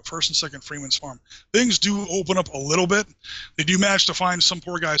Saratoga, 1st and 2nd Freeman's Farm, things do open up a little bit. They do manage to find some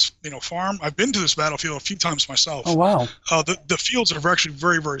poor guy's, farm. I've been to this battlefield a few times myself. Oh, wow. The fields are actually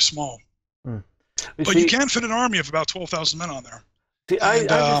very, very small. But you can fit an army of about 12,000 men on there. See, I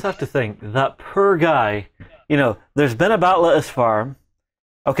just have to think, that poor guy, there's been a battle at his farm.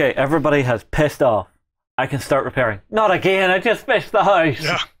 Okay, everybody has pissed off. I can start repairing. Not again, I just fished the house.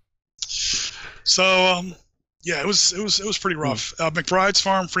 Yeah. So, it was pretty rough. McBride's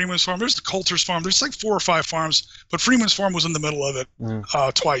farm, Freeman's farm, there's the Coulter's farm. There's like 4 or 5 farms, but Freeman's farm was in the middle of it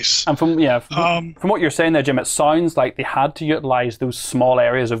twice. And from what you're saying there, Jim, it sounds like they had to utilize those small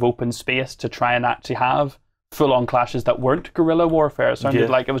areas of open space to try and actually have full-on clashes that weren't guerrilla warfare. It sounded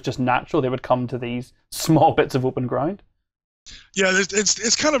like it was just natural they would come to these small bits of open ground. Yeah,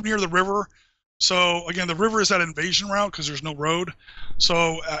 it's kind of near the river. So, again, the river is that invasion route because there's no road.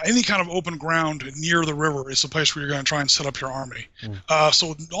 So any kind of open ground near the river is the place where you're going to try and set up your army.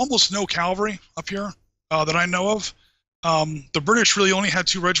 So almost no cavalry up here that I know of. The British really only had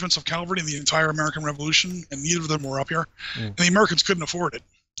 2 regiments of cavalry in the entire American Revolution, and neither of them were up here. And the Americans couldn't afford it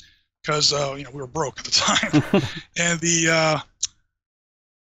because we were broke at the time. And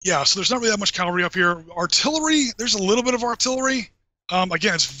so there's not really that much cavalry up here. Artillery, there's a little bit of artillery.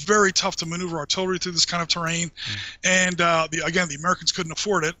 Again, it's very tough to maneuver artillery through this kind of terrain. And the Americans couldn't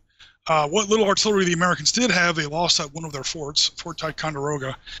afford it. What little artillery the Americans did have, they lost at one of their forts, Fort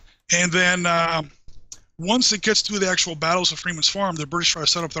Ticonderoga. And then once it gets to the actual battles of Freeman's Farm, the British try to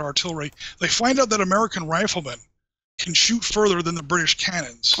set up their artillery. They find out that American riflemen can shoot further than the British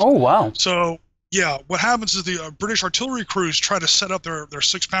cannons. Oh, wow. So... yeah, what happens is the British artillery crews try to set up their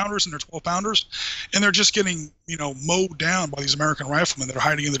 6-pounders and their 12-pounders, and they're just getting mowed down by these American riflemen that are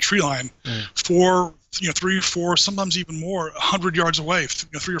hiding in the tree line for 3, 4, sometimes even more, 100 yards away,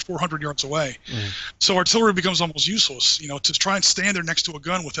 300 or 400 yards away. So artillery becomes almost useless. To try and stand there next to a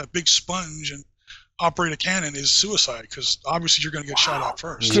gun with that big sponge and operate a cannon is suicide because obviously you're going to get shot at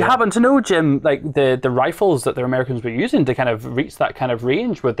first. Do you happen to know, Jim, like the rifles that the Americans were using to kind of reach that kind of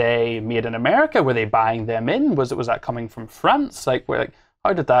range? Were they made in America? Were they buying them in? Was that coming from France?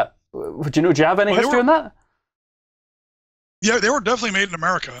 How did that? Do you have any history on that? Yeah, they were definitely made in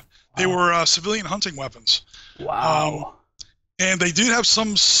America. They were civilian hunting weapons. Wow. And they did have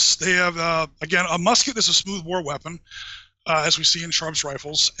some. They have again, a musket is a smooth bore weapon. As we see in Sharp's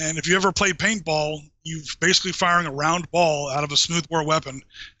rifles. And if you ever played paintball, you're basically firing a round ball out of a smoothbore weapon,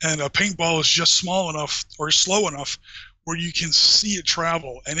 and a paintball is just small enough or slow enough where you can see it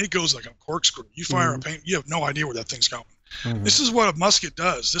travel, and it goes like a corkscrew. You fire a paint, you have no idea where that thing's going. This is what a musket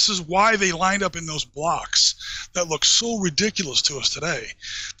does. This is why they lined up in those blocks that look so ridiculous to us today.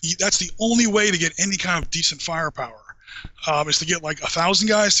 That's the only way to get any kind of decent firepower. Is to get like 1,000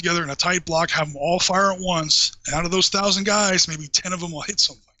 guys together in a tight block, have them all fire at once, and out of those 1,000 guys, maybe 10 of them will hit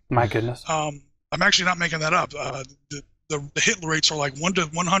something. My goodness. I'm actually not making that up. The hit rates are like 1 to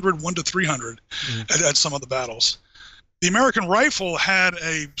 100, 1 to 300 at some of the battles. The American rifle had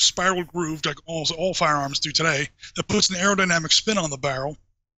a spiral groove, like almost all firearms do today, that puts an aerodynamic spin on the barrel.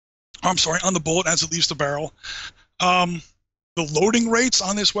 I'm sorry, on the bullet as it leaves the barrel. The loading rates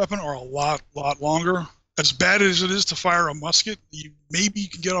on this weapon are a lot longer. As bad as it is to fire a musket, maybe you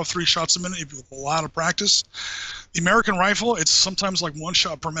can get off 3 shots a minute if you have a lot of practice. The American rifle, it's sometimes like 1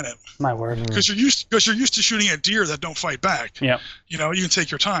 shot per minute. My word. Because you're used to shooting at deer that don't fight back. Yeah. You can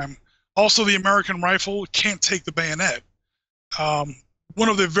take your time. Also, the American rifle can't take the bayonet. One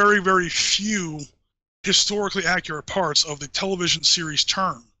of the very, very few historically accurate parts of the television series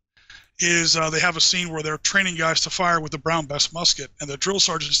Turn is they have a scene where they're training guys to fire with the Brown Bess musket, and the drill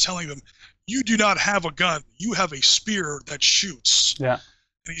sergeant is telling them, you do not have a gun. You have a spear that shoots. Yeah.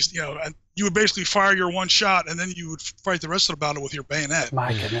 And and you would basically fire your one shot, and then you would fight the rest of the battle with your bayonet.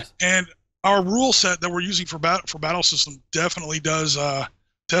 My goodness. And our rule set that we're using for battle system definitely does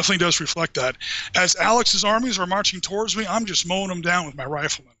reflect that. As Alex's armies are marching towards me, I'm just mowing them down with my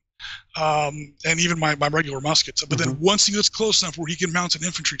riflemen, and even my regular muskets. But then once he gets close enough where he can mount an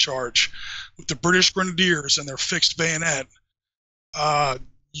infantry charge with the British Grenadiers and their fixed bayonet,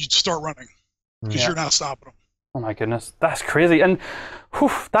 you start running because you're not stopping them. Oh my goodness, that's crazy, and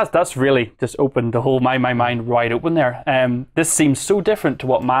that's really just opened the whole my mind wide open there. This seems so different to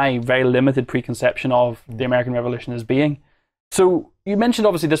what my very limited preconception of the American Revolution is being. So you mentioned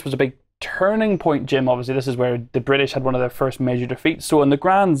obviously this was a big turning point, Jim. Obviously this is where the British had one of their first major defeats. So in the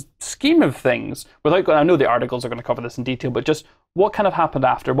grand scheme of things, I know the articles are going to cover this in detail, but just what kind of happened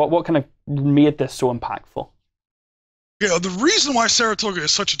after? What kind of made this so impactful? Yeah, the reason why Saratoga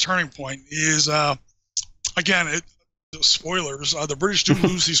is such a turning point is. Again, spoilers, the British do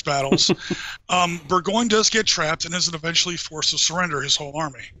lose these battles. Burgoyne does get trapped and isn't eventually forced to surrender his whole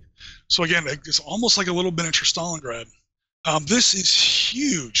army. So again, it's almost like a little miniature Stalingrad. This is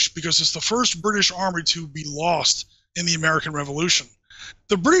huge because it's the first British army to be lost in the American Revolution.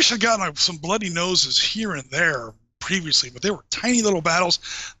 The British had gotten some bloody noses here and there previously, but they were tiny little battles.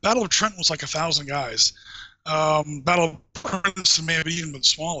 Battle of Trenton was like 1,000 guys. Battle of Princeton may have even been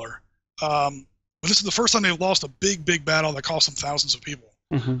smaller. But this is the first time they lost a big battle that cost them thousands of people.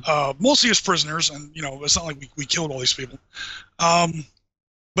 Mostly as prisoners, and it's not like we killed all these people.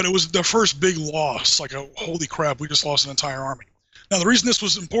 But it was their first big loss, like holy crap, we just lost an entire army. Now the reason this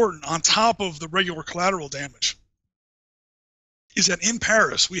was important, on top of the regular collateral damage, is that in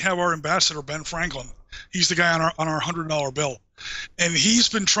Paris we have our ambassador Ben Franklin. He's the guy on our $100 bill. And he's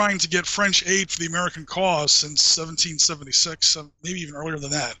been trying to get French aid for the American cause since 1776, maybe even earlier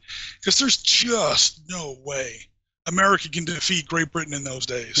than that. Because there's just no way America can defeat Great Britain in those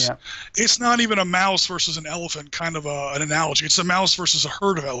days. Yeah. It's not even a mouse versus an elephant kind of an analogy. It's a mouse versus a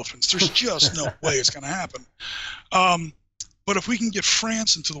herd of elephants. There's just no way it's going to happen. But if we can get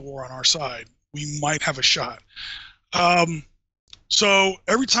France into the war on our side, we might have a shot. So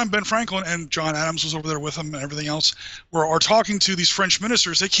every time Ben Franklin and John Adams was over there with him and everything else are talking to these French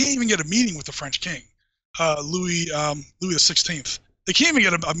ministers, they can't even get a meeting with the French king, Louis XVI. They can't even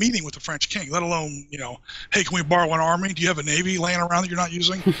get a meeting with the French king, let alone, hey, can we borrow an army? Do you have a navy laying around that you're not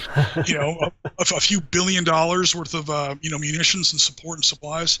using? A few $1 billion worth of, munitions and support and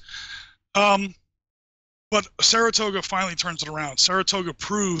supplies. But Saratoga finally turns it around. Saratoga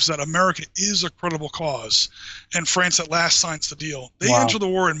proves that America is a credible cause, and France at last signs the deal. They enter the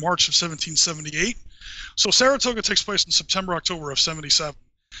war in March of 1778. So Saratoga takes place in September, October of 77.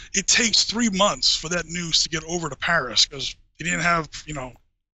 It takes 3 months for that news to get over to Paris because they didn't have,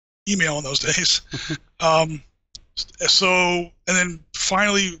 email in those days. And then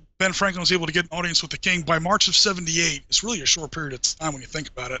finally, Ben Franklin was able to get an audience with the king. By March of 78, it's really a short period of time when you think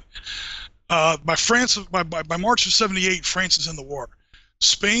about it. By March of 78, France is in the war.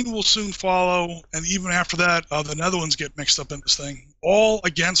 Spain will soon follow, and even after that, the Netherlands get mixed up in this thing, all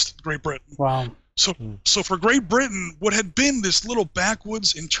against Great Britain. Wow. So for Great Britain, what had been this little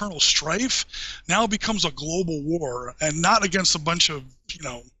backwoods internal strife now becomes a global war, and not against a bunch of,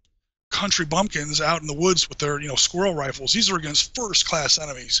 country bumpkins out in the woods with their, squirrel rifles. These are against first-class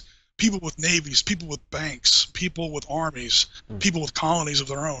enemies. People with navies, people with banks, people with armies, people with colonies of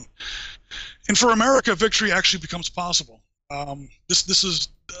their own. And for America, victory actually becomes possible. This is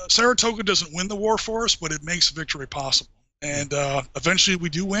Saratoga doesn't win the war for us, but it makes victory possible. And eventually we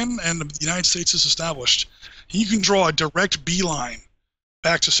do win, and the United States is established. You can draw a direct beeline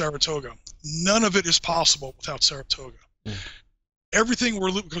back to Saratoga. None of it is possible without Saratoga. Everything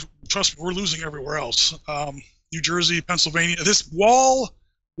trust me, we're losing everywhere else. New Jersey, Pennsylvania.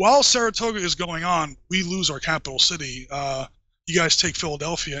 While Saratoga is going on, we lose our capital city. You guys take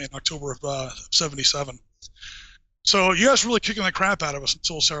Philadelphia in October of 77. So you guys are really kicking the crap out of us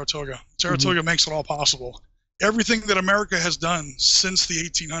until Saratoga. Saratoga makes it all possible. Everything that America has done since the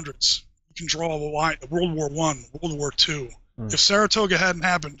 1800s, you can draw a line. World War I, World War II. If Saratoga hadn't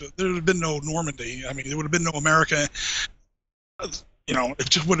happened, there would have been no Normandy. I mean, there would have been no America. It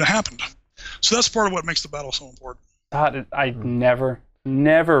just wouldn't have happened. So that's part of what makes the battle so important. I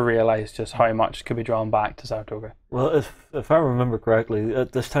never realized just how much could be drawn back to Saratoga. Well, if I remember correctly,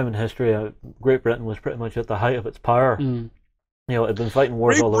 at this time in history, Great Britain was pretty much at the height of its power. It had been fighting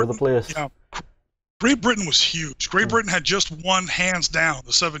wars all over the place. Yeah. Great Britain was huge. Great Britain had just won, hands down,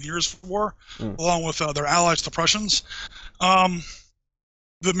 the 7 Years' War, along with their allies, the Prussians. The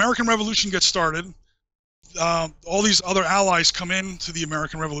American Revolution gets started. all these other allies come into the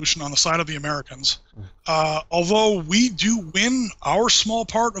American Revolution on the side of the Americans. Although we do win our small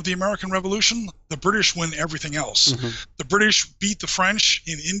part of the American Revolution, the British win everything else. The British beat the French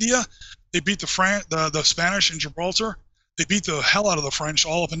in India. They beat the Spanish in Gibraltar. They beat the hell out of the French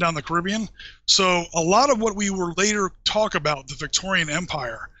all up and down the Caribbean. So a lot of what we will later talk about, the Victorian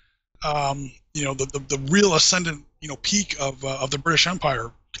Empire, the real ascendant, peak of the British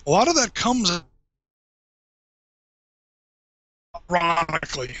Empire, a lot of that comes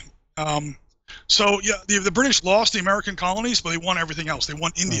ironically. The British lost the American colonies, but they won everything else. They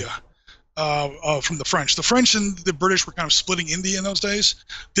won India from the French. The French and the British were kind of splitting India in those days.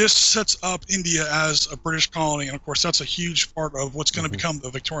 This sets up India as a British colony, and of course that's a huge part of what's going to become the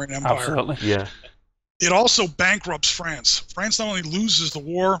Victorian Empire. Absolutely. Yeah. It also bankrupts France. France not only loses the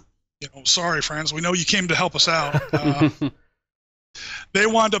war, sorry France, we know you came to help us out. They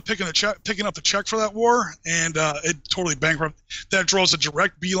wound up picking up the check for that war, and it totally bankrupted. That draws a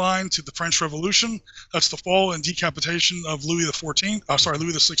direct beeline to the French Revolution. That's the fall and decapitation of Louis the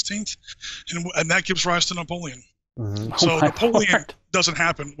XVI, and that gives rise to Napoleon. So Napoleon doesn't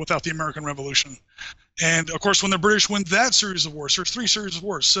happen without the American Revolution. And of course, when the British win that series of wars, there's 3 series of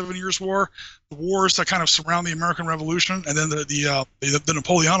wars: 7 Years' War, the wars that kind of surround the American Revolution, and then the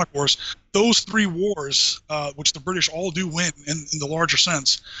Napoleonic Wars. Those 3 wars, which the British all do win in the larger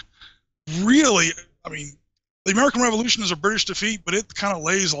sense, really, the American Revolution is a British defeat, but it kind of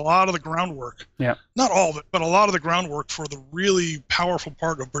lays a lot of the groundwork. Yeah. Not all of it, but a lot of the groundwork for the really powerful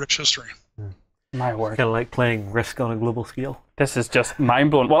part of British history. My word. Kind of like playing Risk on a global scale. This is just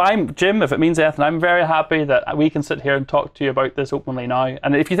mind-blowing. Well, Jim, if it means anything, I'm very happy that we can sit here and talk to you about this openly now.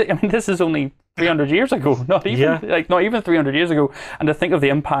 And if you think, this is only 300 years ago, not even 300 years ago. And to think of the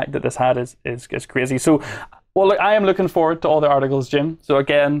impact that this had is crazy. So, well, look, I am looking forward to all the articles, Jim. So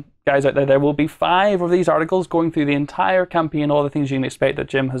again, guys out there will be 5 of these articles going through the entire campaign, all the things you can expect that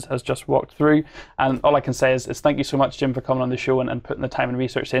Jim has just walked through. And all I can say is thank you so much, Jim, for coming on the show and putting the time and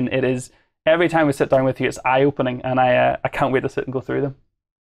research in. It is, every time we sit down with you, it's eye-opening, and I can't wait to sit and go through them.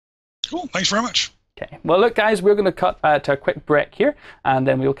 Cool. Thanks very much. Okay. Well, look, guys, we're going to cut to a quick break here, and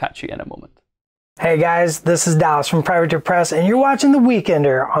then we'll catch you in a moment. Hey, guys, this is Dallas from Privateer Press, and you're watching The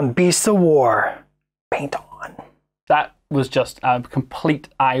Weekender on Beasts of War. Paint on. That was just a complete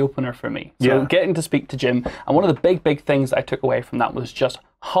eye-opener for me. So getting to speak to Jim, and one of the big things I took away from that was just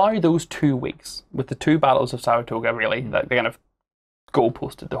how those 2 weeks, with the 2 battles of Saratoga, really, that they kind of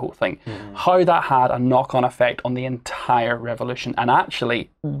goalposted the whole thing, how that had a knock-on effect on the entire revolution, and actually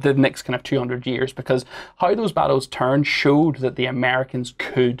the next kind of 200 years, because how those battles turned showed that the Americans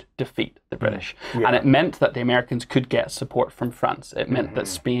could defeat the British, and it meant that the Americans could get support from France. It meant that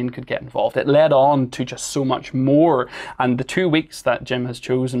Spain could get involved. It led on to just so much more, and the 2 weeks that Jim has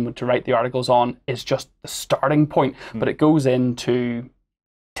chosen to write the articles on is just the starting point, but it goes into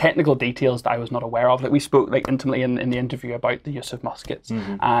technical details that I was not aware of. Like, we spoke intimately in the interview about the use of muskets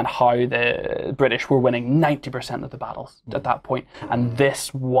and how the British were winning 90% of the battles at that point, and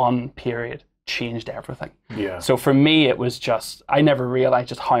this one period changed everything. So for me, it was just, I never realized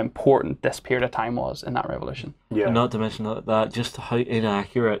just how important this period of time was in that revolution. And not to mention that just how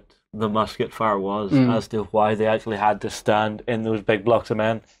inaccurate the musket fire was as to why they actually had to stand in those big blocks of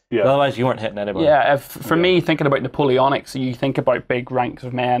men. Otherwise you weren't hitting anybody. For me, thinking about Napoleonics, you think about big ranks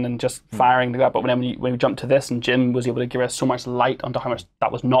of men and just firing like that, but when we jumped to this, and Jim was able to give us so much light onto how much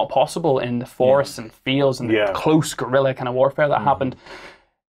that was not possible in the forests and fields and the close guerrilla kind of warfare that happened,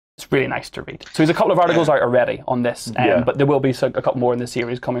 it's really nice to read. So there's a couple of articles out already on this, but there will be a couple more in the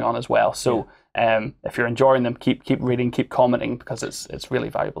series coming on as well. So if you're enjoying them, keep reading, keep commenting, because it's really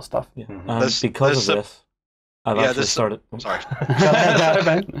valuable stuff. Because of this, I've actually started. Sorry.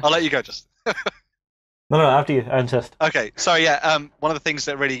 I'll let you go, just. No, after you. I insist. Okay, so one of the things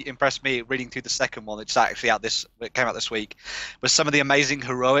that really impressed me reading through the second one, it's actually it came out this week, was some of the amazing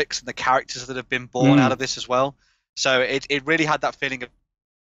heroics and the characters that have been born out of this as well. So it really had that feeling of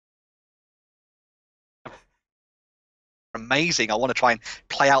amazing. I want to try and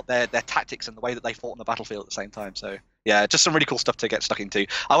play out their tactics and the way that they fought on the battlefield at the same time. So just some really cool stuff to get stuck into.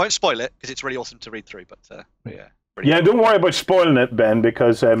 I won't spoil it because it's really awesome to read through, but cool. Don't worry about spoiling it, Ben,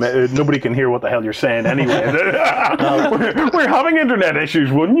 because nobody can hear what the hell you're saying anyway. We're having internet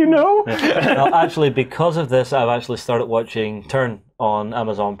issues, wouldn't you know? No, actually, because of this, I've actually started watching Turn on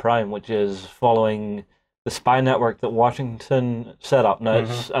Amazon Prime, which is following the spy network that Washington set up. Now,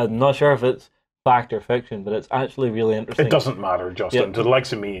 I'm not sure if it's fact or fiction, but it's actually really interesting. It doesn't matter, Justin. To the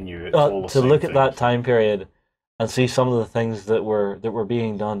likes of me and you, it's all the same to look thing. at that time period and see some of the things that were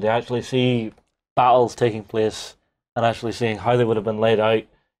being done, to actually see battles taking place and actually seeing how they would have been laid out.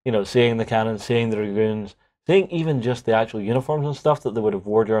 you know, seeing the cannons, seeing the dragoons, seeing even just the actual uniforms and stuff that they would have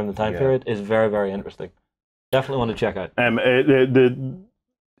wore during the time period is very, very interesting. Definitely want to check out.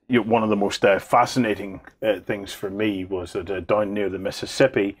 One of the most fascinating things for me was that down near the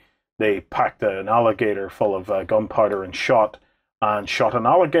Mississippi, they packed an alligator full of gunpowder and shot an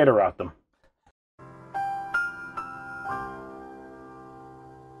alligator at them.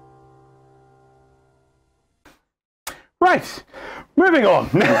 Right, moving on.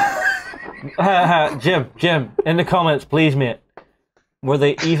 Jim, in the comments, please, mate. Were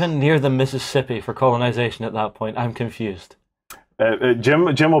they even near the Mississippi for colonization at that point? I'm confused. Jim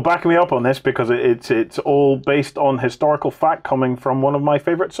will back me up on this because it's all based on historical fact coming from one of my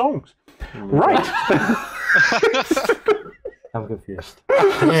favorite songs. Right. I'm confused.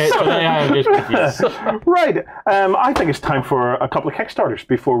 I'm just confused. Right. I think it's time for a couple of Kickstarters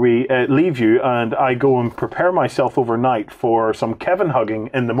before we leave you, and I go and prepare myself overnight for some Kevin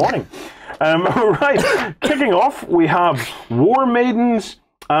hugging in the morning. Right. Kicking off, we have War Maidens.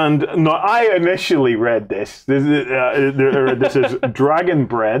 And no, I initially read this. This is Dragon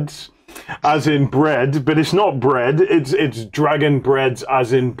Breads, as in bread, but it's not bread. It's Dragon Breads,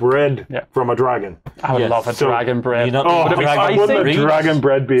 as in bread from a dragon. I would love a dragon bread. Wouldn't a dragon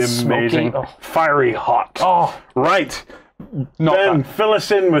bread be amazing? Fiery hot. Oh, right. Then fill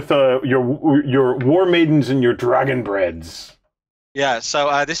us in with your War Maidens and your Dragon Breads. Yeah,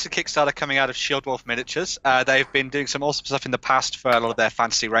 so this is a Kickstarter coming out of Shield Wolf Miniatures. They've been doing some awesome stuff in the past for a lot of their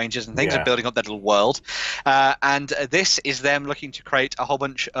fantasy ranges and things, and building up their little world. And this is them looking to create a whole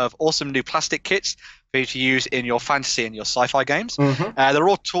bunch of awesome new plastic kits for you to use in your fantasy and your sci-fi games. They're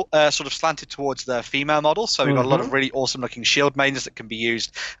all sort of slanted towards the female model, so we've got a lot of really awesome looking shield maidens that can be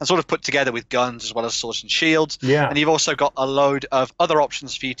used and sort of put together with guns as well as swords and shields. And you've also got a load of other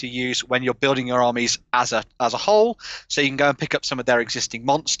options for you to use when you're building your armies as a whole, so you can go and pick up some of their existing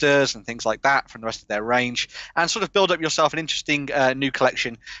monsters and things like that from the rest of their range, and sort of build up yourself an interesting new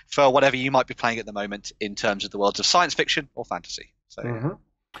collection for whatever you might be playing at the moment in terms of the worlds of science fiction or fantasy. So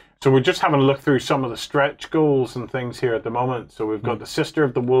So we're just having a look through some of the stretch goals and things here at the moment. So we've got the Sister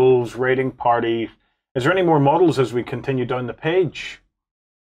of the Wolves, Raiding Party. Is there any more models as we continue down the page?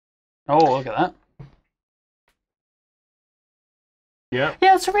 Oh, look at that. Yeah,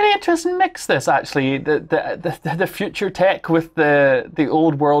 it's a really interesting mix. This actually, the future tech with the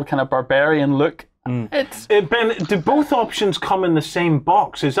old world kind of barbarian look. It's Ben, do both options come in the same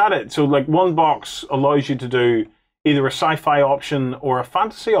box? Is that it? So like one box allows you to do either a sci-fi option or a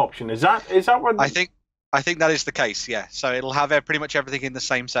fantasy option. Is that what? I think that is the case. Yeah. So it'll have pretty much everything in the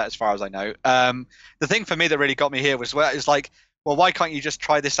same set, as far as I know. The thing for me that really got me here was why can't you just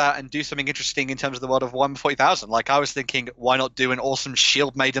try this out and do something interesting in terms of the world of Warhammer 40,000? Like, I was thinking, why not do an awesome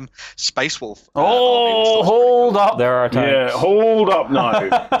Shield Maiden Space Wolf? Hold up! There are tanks. Yeah, hold up now.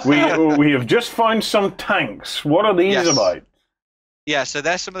 we have just found some tanks. What are these about? Yeah, so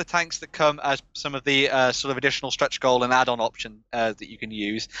there's some of the tanks that come as some of the sort of additional stretch goal and add-on option that you can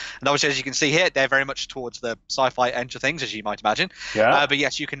use. And obviously, as you can see here, they're very much towards the sci-fi end of things, as you might imagine. Yeah. But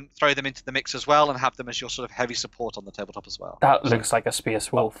yes, you can throw them into the mix as well and have them as your sort of heavy support on the tabletop as well. That looks like a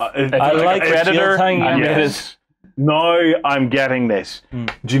Space Wolf. I like Predator. Yes. Now I'm getting this.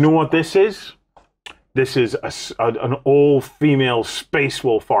 Do you know what this is? This is an all-female Space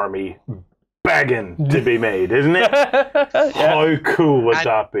Wolf army begging to be made, isn't it? How cool would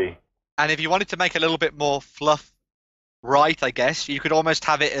that be? And if you wanted to make a little bit more fluff right, I guess, you could almost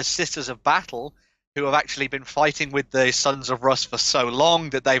have it as Sisters of Battle, who have actually been fighting with the Sons of Rust for so long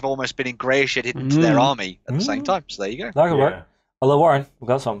that they've almost been ingratiated into their army at the same time. So there you go. That could work. Hello, Warren. We've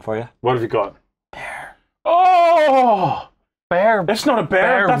got something for you. What have you got? Bear. Oh! Bear. That's not a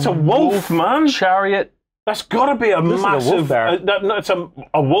bear. That's a wolf, man. Chariot. That's got to be a massive bear. It's a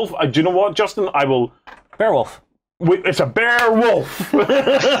wolf. Do you know what, Justin? I will. Bear wolf. It's a bear wolf. Look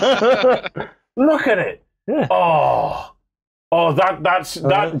at it. Yeah. Oh, that's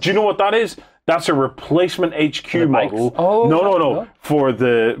that. Do you know what that is? That's a replacement HQ model. Oh, no. For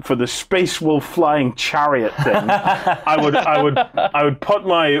the Space Wolf flying chariot thing, I would put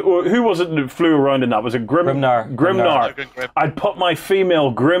my who was it that flew around in that? Was it Grimnar? I'd put my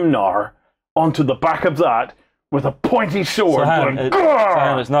female Grimnar onto the back of that with a pointy sword. So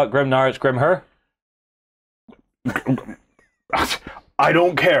it's not Grimnar, it's Grimher? I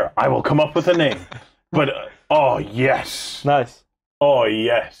don't care. I will come up with a name. But, oh, yes. Nice. Oh,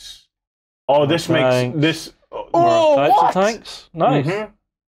 yes. Oh, this makes this... More types of tanks? Nice.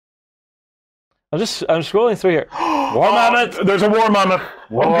 I'm scrolling through here. War Mammoth! There's a War Mammoth.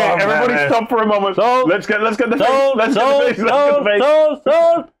 Okay, everybody stop for a moment. Let's get the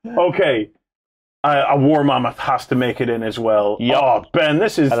face. Okay. A war mammoth has to make it in as well. Yep. Oh, Ben,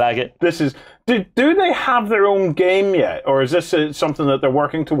 this is. I like it. This is. Do they have their own game yet, or is this something that they're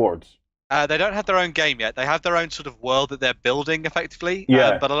working towards? They don't have their own game yet. They have their own sort of world that they're building effectively.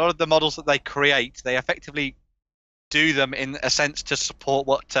 Yeah. But a lot of the models that they create, they effectively do them in a sense to support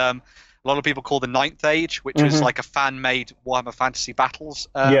what a lot of people call the Ninth Age, which is like a fan-made Warhammer Fantasy Battles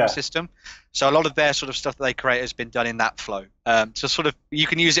system. So a lot of their sort of stuff that they create has been done in that flow. So sort of you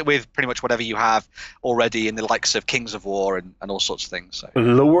can use it with pretty much whatever you have already in the likes of Kings of War and all sorts of things. So.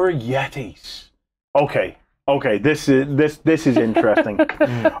 Lower Yetis. Okay. This is interesting.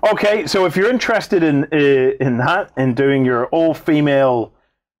 Okay, so if you're interested in that, in doing your all-female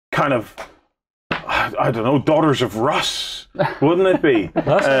kind of, I don't know, Daughters of Russ, wouldn't it be?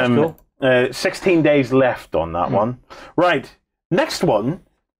 That sounds cool. 16 days left on that one. Right, next one.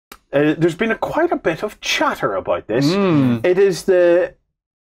 There's been quite a bit of chatter about this. It is the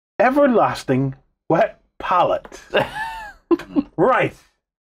everlasting wet palette. Right,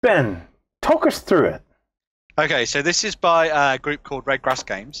 Ben, talk us through it. Okay, so this is by a group called Red Grass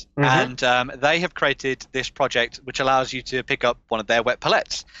Games, and they have created this project which allows you to pick up one of their wet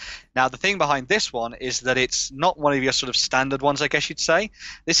palettes. Now, the thing behind this one is that it's not one of your sort of standard ones, I guess you'd say.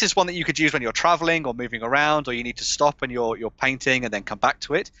 This is one that you could use when you're traveling or moving around, or you need to stop when you're painting and then come back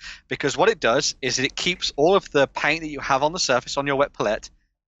to it, because what it does is it keeps all of the paint that you have on the surface on your wet palette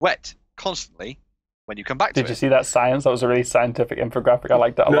wet constantly when you come back to it. Did you see that science? That was a really scientific infographic. I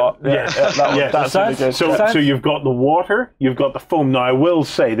liked that a lot. That's really good. So you've got the water, you've got the foam. Now, I will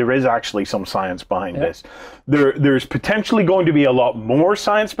say there is actually some science behind this. There's potentially going to be a lot more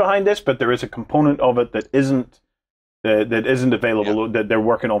science behind this, but there is a component of it that isn't available that they're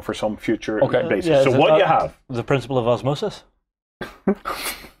working on for some future basis. Yeah, so what you have? The principle of osmosis?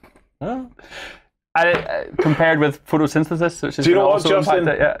 Huh? Compared with photosynthesis, which is Do you know what, also Justin?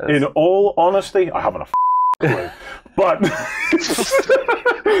 In all honesty, I haven't a clue. But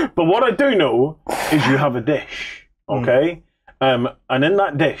but what I do know is you have a dish, okay? And in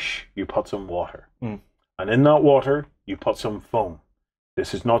that dish, you put some water. And in that water, you put some foam.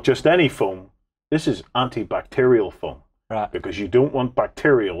 This is not just any foam. This is antibacterial foam. Right. Because you don't want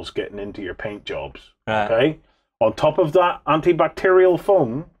bacterials getting into your paint jobs, Right. okay? On top of that antibacterial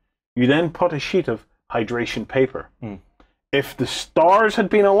foam, you then put a sheet of hydration paper. If the stars had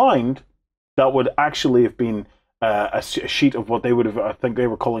been aligned, that would actually have been a sheet of what they would have, I think they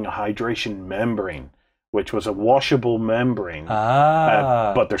were calling a hydration membrane, which was a washable membrane.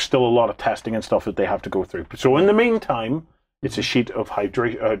 But there's still a lot of testing and stuff that they have to go through. So in the meantime, it's a sheet of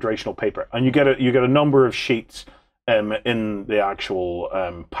hydrational paper, and you get a number of sheets in the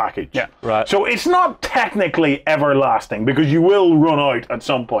actual package. Yeah, right. So it's not technically everlasting because you will run out at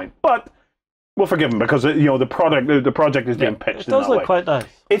some point, but we'll forgive them because the project is being pitched. It does in that look way. quite nice.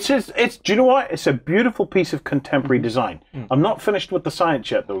 It's. Do you know what? It's a beautiful piece of contemporary design. I'm not finished with the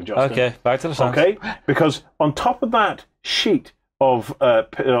science yet, though, Justin. Okay, back to the science. Okay, because on top of that sheet of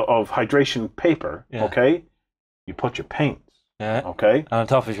hydration paper, okay, you put your paints. Yeah. Okay. And on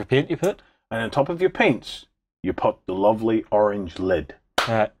top of your paint, you put. And on top of your paints, you put the lovely orange lid.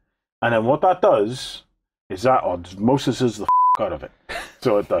 Right. And then what that does is that osmosis the out of it.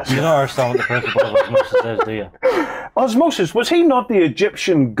 So it does. You don't understand what the principle of osmosis is, do you? Osmosis, was he not the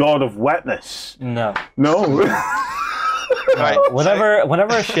Egyptian god of wetness? No. No. Right.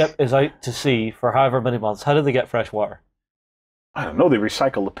 Whenever a ship is out to sea for however many months, how do they get fresh water? I don't know, they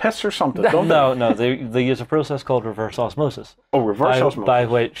recycle the piss or something, don't they? No, they use a process called reverse osmosis. Oh, reverse osmosis. By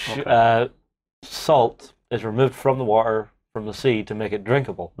which salt is removed from the water from the sea to make it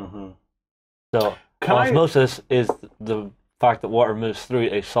drinkable. So osmosis is the fact that water moves through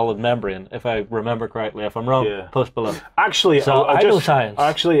a solid membrane, if I remember correctly. If I'm wrong, post below. Actually, so I know science.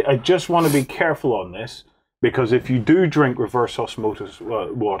 Actually, I just want to be careful on this, because if you do drink reverse osmosis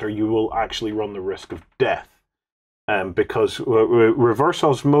water, you will actually run the risk of death. Because reverse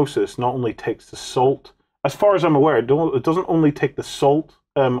osmosis not only takes the salt, as far as I'm aware, it doesn't only take the salt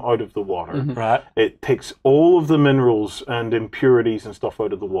out of the water. Right. It takes all of the minerals and impurities and stuff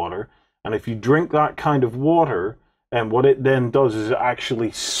out of the water. And if you drink that kind of water, what it then does is it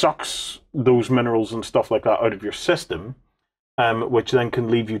actually sucks those minerals and stuff like that out of your system, which then can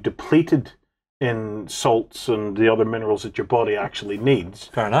leave you depleted in salts and the other minerals that your body actually needs.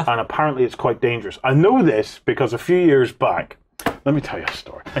 Fair enough. And apparently it's quite dangerous. I know this because a few years back, let me tell you a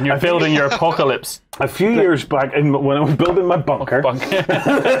story. And you're building your apocalypse. A few years back, when I was building my bunker, a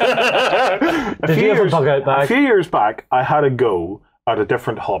few years back, I had a go at a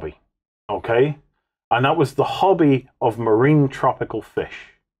different hobby, okay? And that was the hobby of marine tropical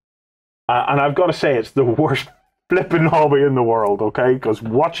fish. And I've got to say, it's the worst flipping hobby in the world, okay? Because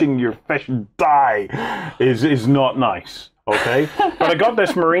watching your fish die is not nice, okay? But I got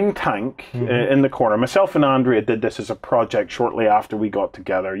this marine tank in the corner. Myself and Andrea did this as a project shortly after we got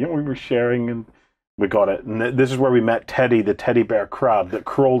together. You know, we were sharing and we got it. And this is where we met Teddy, the teddy bear crab that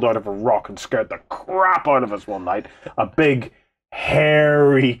crawled out of a rock and scared the crap out of us one night. A big,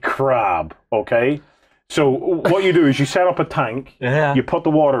 hairy crab, okay? So what you do is you set up a tank, you put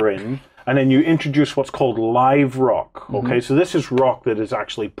the water in, and then you introduce what's called live rock, okay? So this is rock that is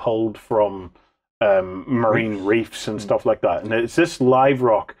actually pulled from marine reefs and stuff like that. And it's this live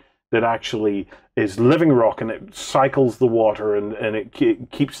rock that actually is living rock, and it cycles the water, and it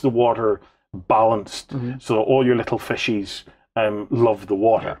keeps the water balanced, so all your little fishies love the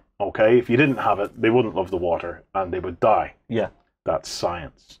water, okay? If you didn't have it, they wouldn't love the water, and they would die. Yeah. That's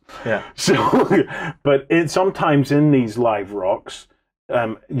science. Yeah. So, but sometimes in these live rocks,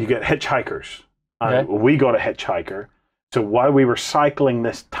 you get hitchhikers. And we got a hitchhiker. So while we were cycling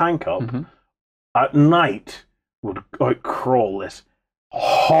this tank up, at night would out crawl this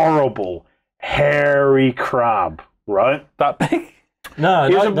horrible, hairy crab, right? That big? No,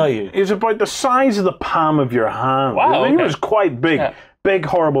 not you. He was about the size of the palm of your hand. Wow, He was quite big. Yeah. Big,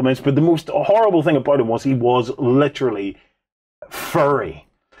 horrible mince. But the most horrible thing about him was he was literally furry.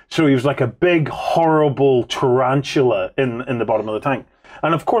 So he was like a big, horrible tarantula in the bottom of the tank.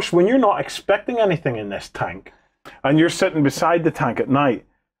 And of course, when you're not expecting anything in this tank, and you're sitting beside the tank at night,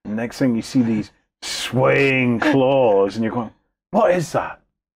 next thing you see these swaying claws, and you're going, what is that?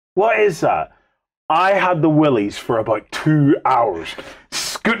 What is that? I had the willies for about 2 hours,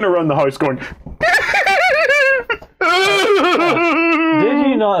 scooting around the house going, Did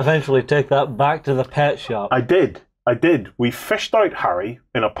you not eventually take that back to the pet shop? I did. We fished out Harry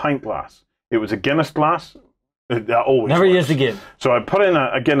in a pint glass. It was a Guinness glass. That always Never works. used again. So I put in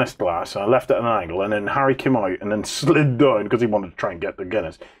a Guinness glass, and I left it at an angle, and then Harry came out and then slid down, because he wanted to try and get the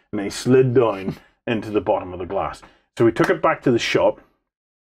Guinness, and then he slid down into the bottom of the glass. So we took it back to the shop,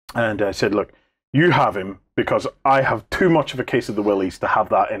 and I said, look, you have him, because I have too much of a case of the willies to have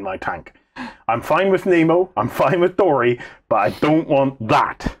that in my tank. I'm fine with Nemo, I'm fine with Dory, but I don't want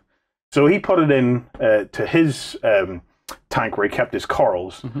that. So he put it in to his tank where he kept his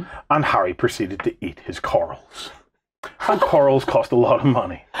corals, and Harry proceeded to eat his corals. And corals cost a lot of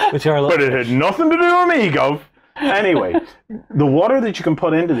money. But it had nothing to do with me, Gov. Anyway, the water that you can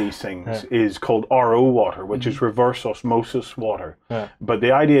put into these things is called RO water, which is reverse osmosis water. But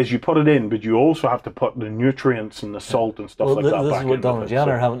the idea is you put it in, but you also have to put the nutrients and the salt and stuff like that this back is what in. Don and Jan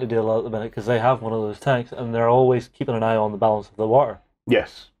are having to deal with at the minute, because they have one of those tanks, and they're always keeping an eye on the balance of the water.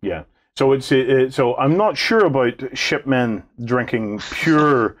 Yes, yeah. So so I'm not sure about shipmen drinking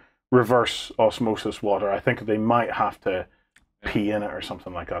pure reverse osmosis water. I think they might have to pee in it or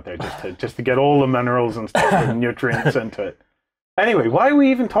something like that there, just to get all the minerals and stuff and nutrients into it. Anyway, why are we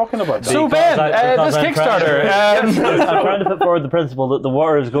even talking about that? So Ben, this Kickstarter. I'm trying to put forward the principle that the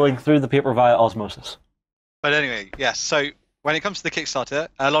water is going through the paper via osmosis. But anyway, yes. So when it comes to the Kickstarter,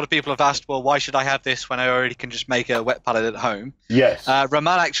 a lot of people have asked, well, why should I have this when I already can just make a wet palette at home? Yes.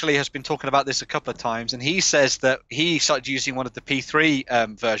 Roman actually has been talking about this a couple of times, and he says that he started using one of the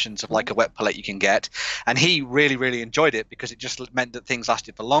P3 versions of like a wet palette you can get, and he really, really enjoyed it because it just meant that things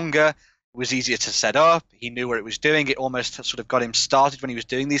lasted for longer. It was easier to set up. He knew what it was doing. It almost sort of got him started when he was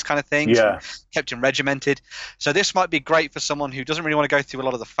doing these kind of things. Yeah. Kept him regimented. So this might be great for someone who doesn't really want to go through a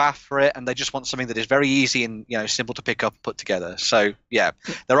lot of the faff for it, and they just want something that is very easy and simple to pick up and put together. So yeah,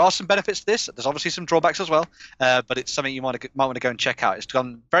 there are some benefits to this. There's obviously some drawbacks as well, but it's something you might want to go and check out. It's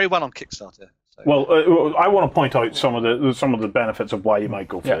gone very well on Kickstarter. So. Well, I want to point out some of the benefits of why you might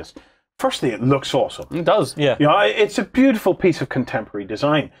go for this. Firstly, it looks awesome. It does, yeah. It's a beautiful piece of contemporary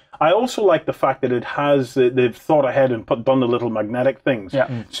design. I also like the fact that it has, they've thought ahead and done the little magnetic things.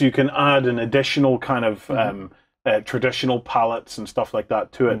 Yeah. So you can add an additional kind of traditional palettes and stuff like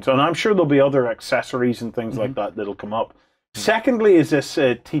that to it. And I'm sure there'll be other accessories and things like that that'll come up. Secondly is this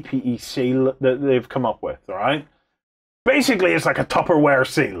TPE seal that they've come up with, all right? Basically, it's like a Tupperware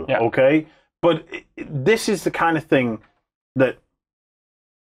seal, okay? But this is the kind of thing that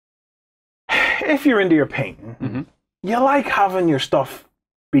if you're into your painting, you like having your stuff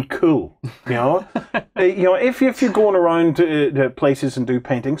be cool, if you're going around to places and do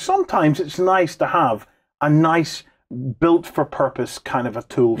painting, sometimes it's nice to have a nice built-for-purpose kind of a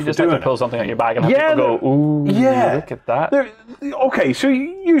tool for doing it. You just have to pull something out your bag and have people go, ooh, look at that. Okay, so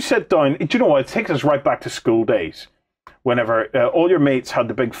you sit down. Do you know what? It takes us right back to school days. Whenever all your mates had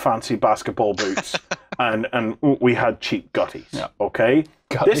the big fancy basketball boots and we had cheap gutties, okay?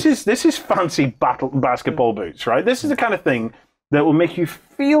 Gutties. This is fancy basketball boots, right? This is the kind of thing that will make you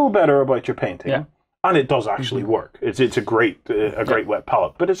feel better about your painting And it does actually work. It's a great wet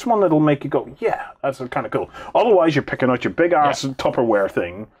palette, but it's one that'll make you go, yeah, that's kind of cool. Otherwise, you're picking out your big ass Tupperware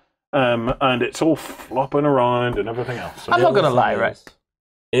thing, and it's all flopping around and everything else. So I'm not gonna lie, right?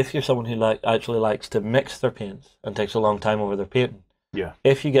 If you're someone who actually likes to mix their paints and takes a long time over their painting, yeah.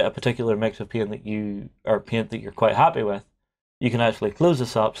 If you get a particular mix of paint that you're quite happy with, you can actually close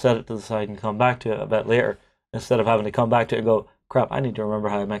this up, set it to the side, and come back to it a bit later instead of having to come back to it and go, crap, I need to remember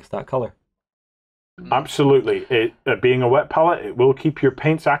how I mixed that color. Absolutely. Being a wet palette, it will keep your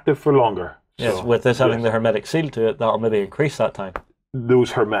paints active for longer. Yes, So, with this having the hermetic seal to it, that'll maybe increase that time.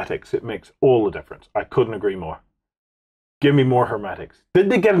 Those hermetics, it makes all the difference. I couldn't agree more. Give me more hermetics. Did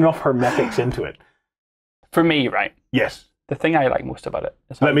they get enough hermetics into it? For me, right? Yes. The thing I like most about it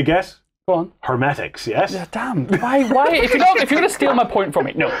is Let me guess. Go on. Hermetics, yes? Yeah, damn. Why? If you're going to steal my point from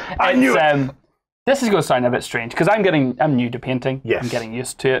me, no. I knew it. This is going to sound a bit strange because I'm new to painting. Yes. I'm getting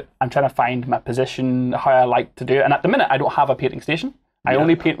used to it. I'm trying to find my position, how I like to do it. And at the minute, I don't have a painting station. I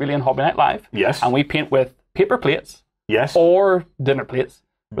only paint really in Hobby Night Live. Yes. And we paint with paper plates. Yes. Or dinner plates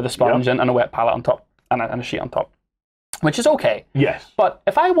with a sponge and a wet palette on top and a sheet on top, which is okay. Yes. But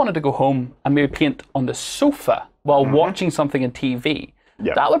if I wanted to go home and maybe paint on the sofa while watching something on TV,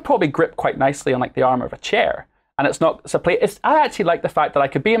 that would probably grip quite nicely on like the arm of a chair. And it's a plate. I actually like the fact that I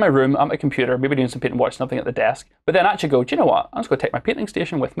could be in my room at my computer, maybe doing some painting, watch something at the desk, but then actually go, do you know what? I'm just going to take my painting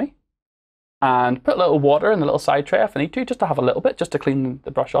station with me and put a little water in the little side tray if I need to, just to have a little bit, just to clean the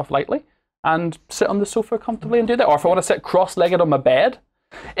brush off lightly, and sit on the sofa comfortably and do that. Or if I want to sit cross-legged on my bed,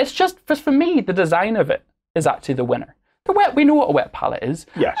 it's just for me, the design of it is actually the winner. We know what a wet palette is.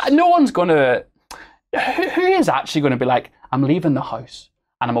 Yes. No one's going to... Who is actually going to be like, I'm leaving the house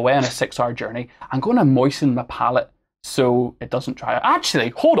and I'm away on a 6-hour journey. I'm going to moisten my palette so it doesn't dry out. Actually,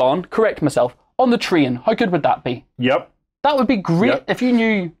 hold on, correct myself. On the train, how good would that be? Yep. That would be great if you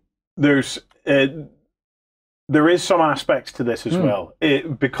knew... There is some aspects to this as well.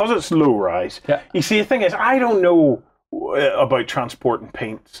 Because it's low-rise, you see, the thing is, I don't know about transporting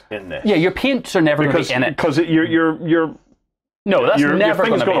paints in this. Yeah, your paints are never going to be in it. Because you're no, that's your never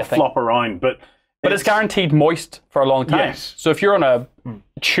going to be a thing. flop around, but it's guaranteed moist for a long time. Yes. So if you're on a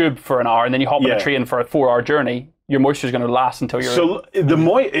tube for an hour and then you hop on a train for a 4-hour journey, your moisture is going to last until you're... So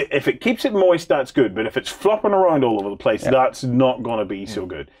if it keeps it moist, that's good. But if it's flopping around all over the place, that's not going to be so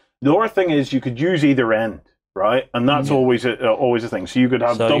good. The other thing is you could use either end, right? And that's always a thing. So you could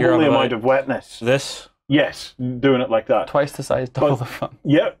have double the amount of wetness. This? Yes, doing it like that. Twice the size, double the fun.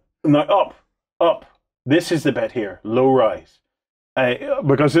 Yep. Now up. This is the bit here, low rise.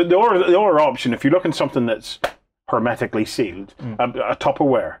 Because the other option, if you're looking something that's hermetically sealed, a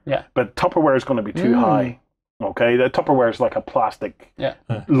Tupperware. Yeah. But Tupperware is going to be too high. Okay, the Tupperware is like a plastic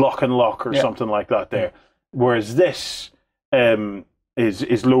lock and lock or something like that there. Whereas this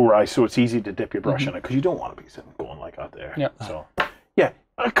is low rise, so it's easy to dip your brush in it because you don't want to be sitting going like that there. Yeah. So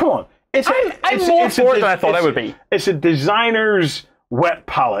come on. I'm more for it than I thought I would be. It's a designer's wet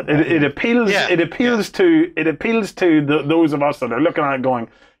palette. It appeals. It appeals to those of us that are looking at it going,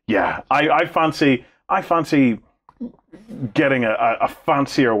 I fancy getting a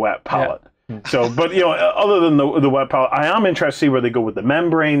fancier wet palette. So, but other than the wet palette, I am interested to see where they go with the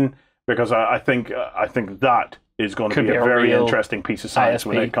membrane because I think that is going to be a very interesting piece of science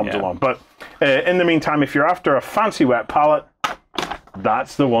when it comes along. But in the meantime, if you're after a fancy wet palette,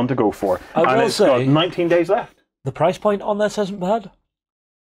 that's the one to go for. And it's got 19 days left. The price point on this isn't bad.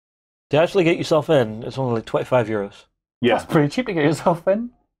 To actually get yourself in, it's only like €25. Yeah. That's pretty cheap to get yourself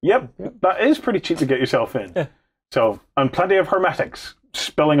in. Yep, that is pretty cheap to get yourself in. Yeah. So, and plenty of hermetics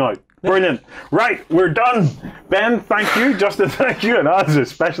spilling out. Brilliant. Right, we're done. Ben, thank you. Justin, thank you. And Az,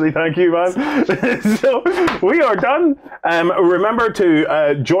 especially thank you, man. So, we are done. Remember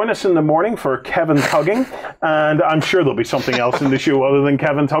to join us in the morning for Kevin Tugging. And I'm sure there'll be something else in the show other than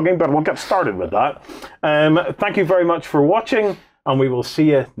Kevin Tugging, but we'll get started with that. Thank you very much for watching, and we will see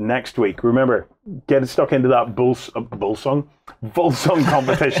you next week. Remember, get stuck into that Wolsung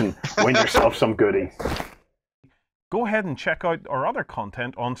competition. Win yourself some goodies. Go ahead and check out our other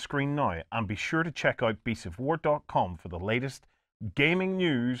content on screen now, and be sure to check out beastsofwar.com for the latest gaming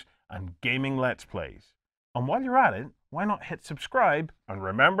news and gaming Let's Plays. And while you're at it, why not hit subscribe, and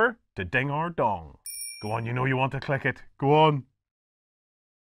remember to ding our dong. Go on, you know you want to click it. Go on.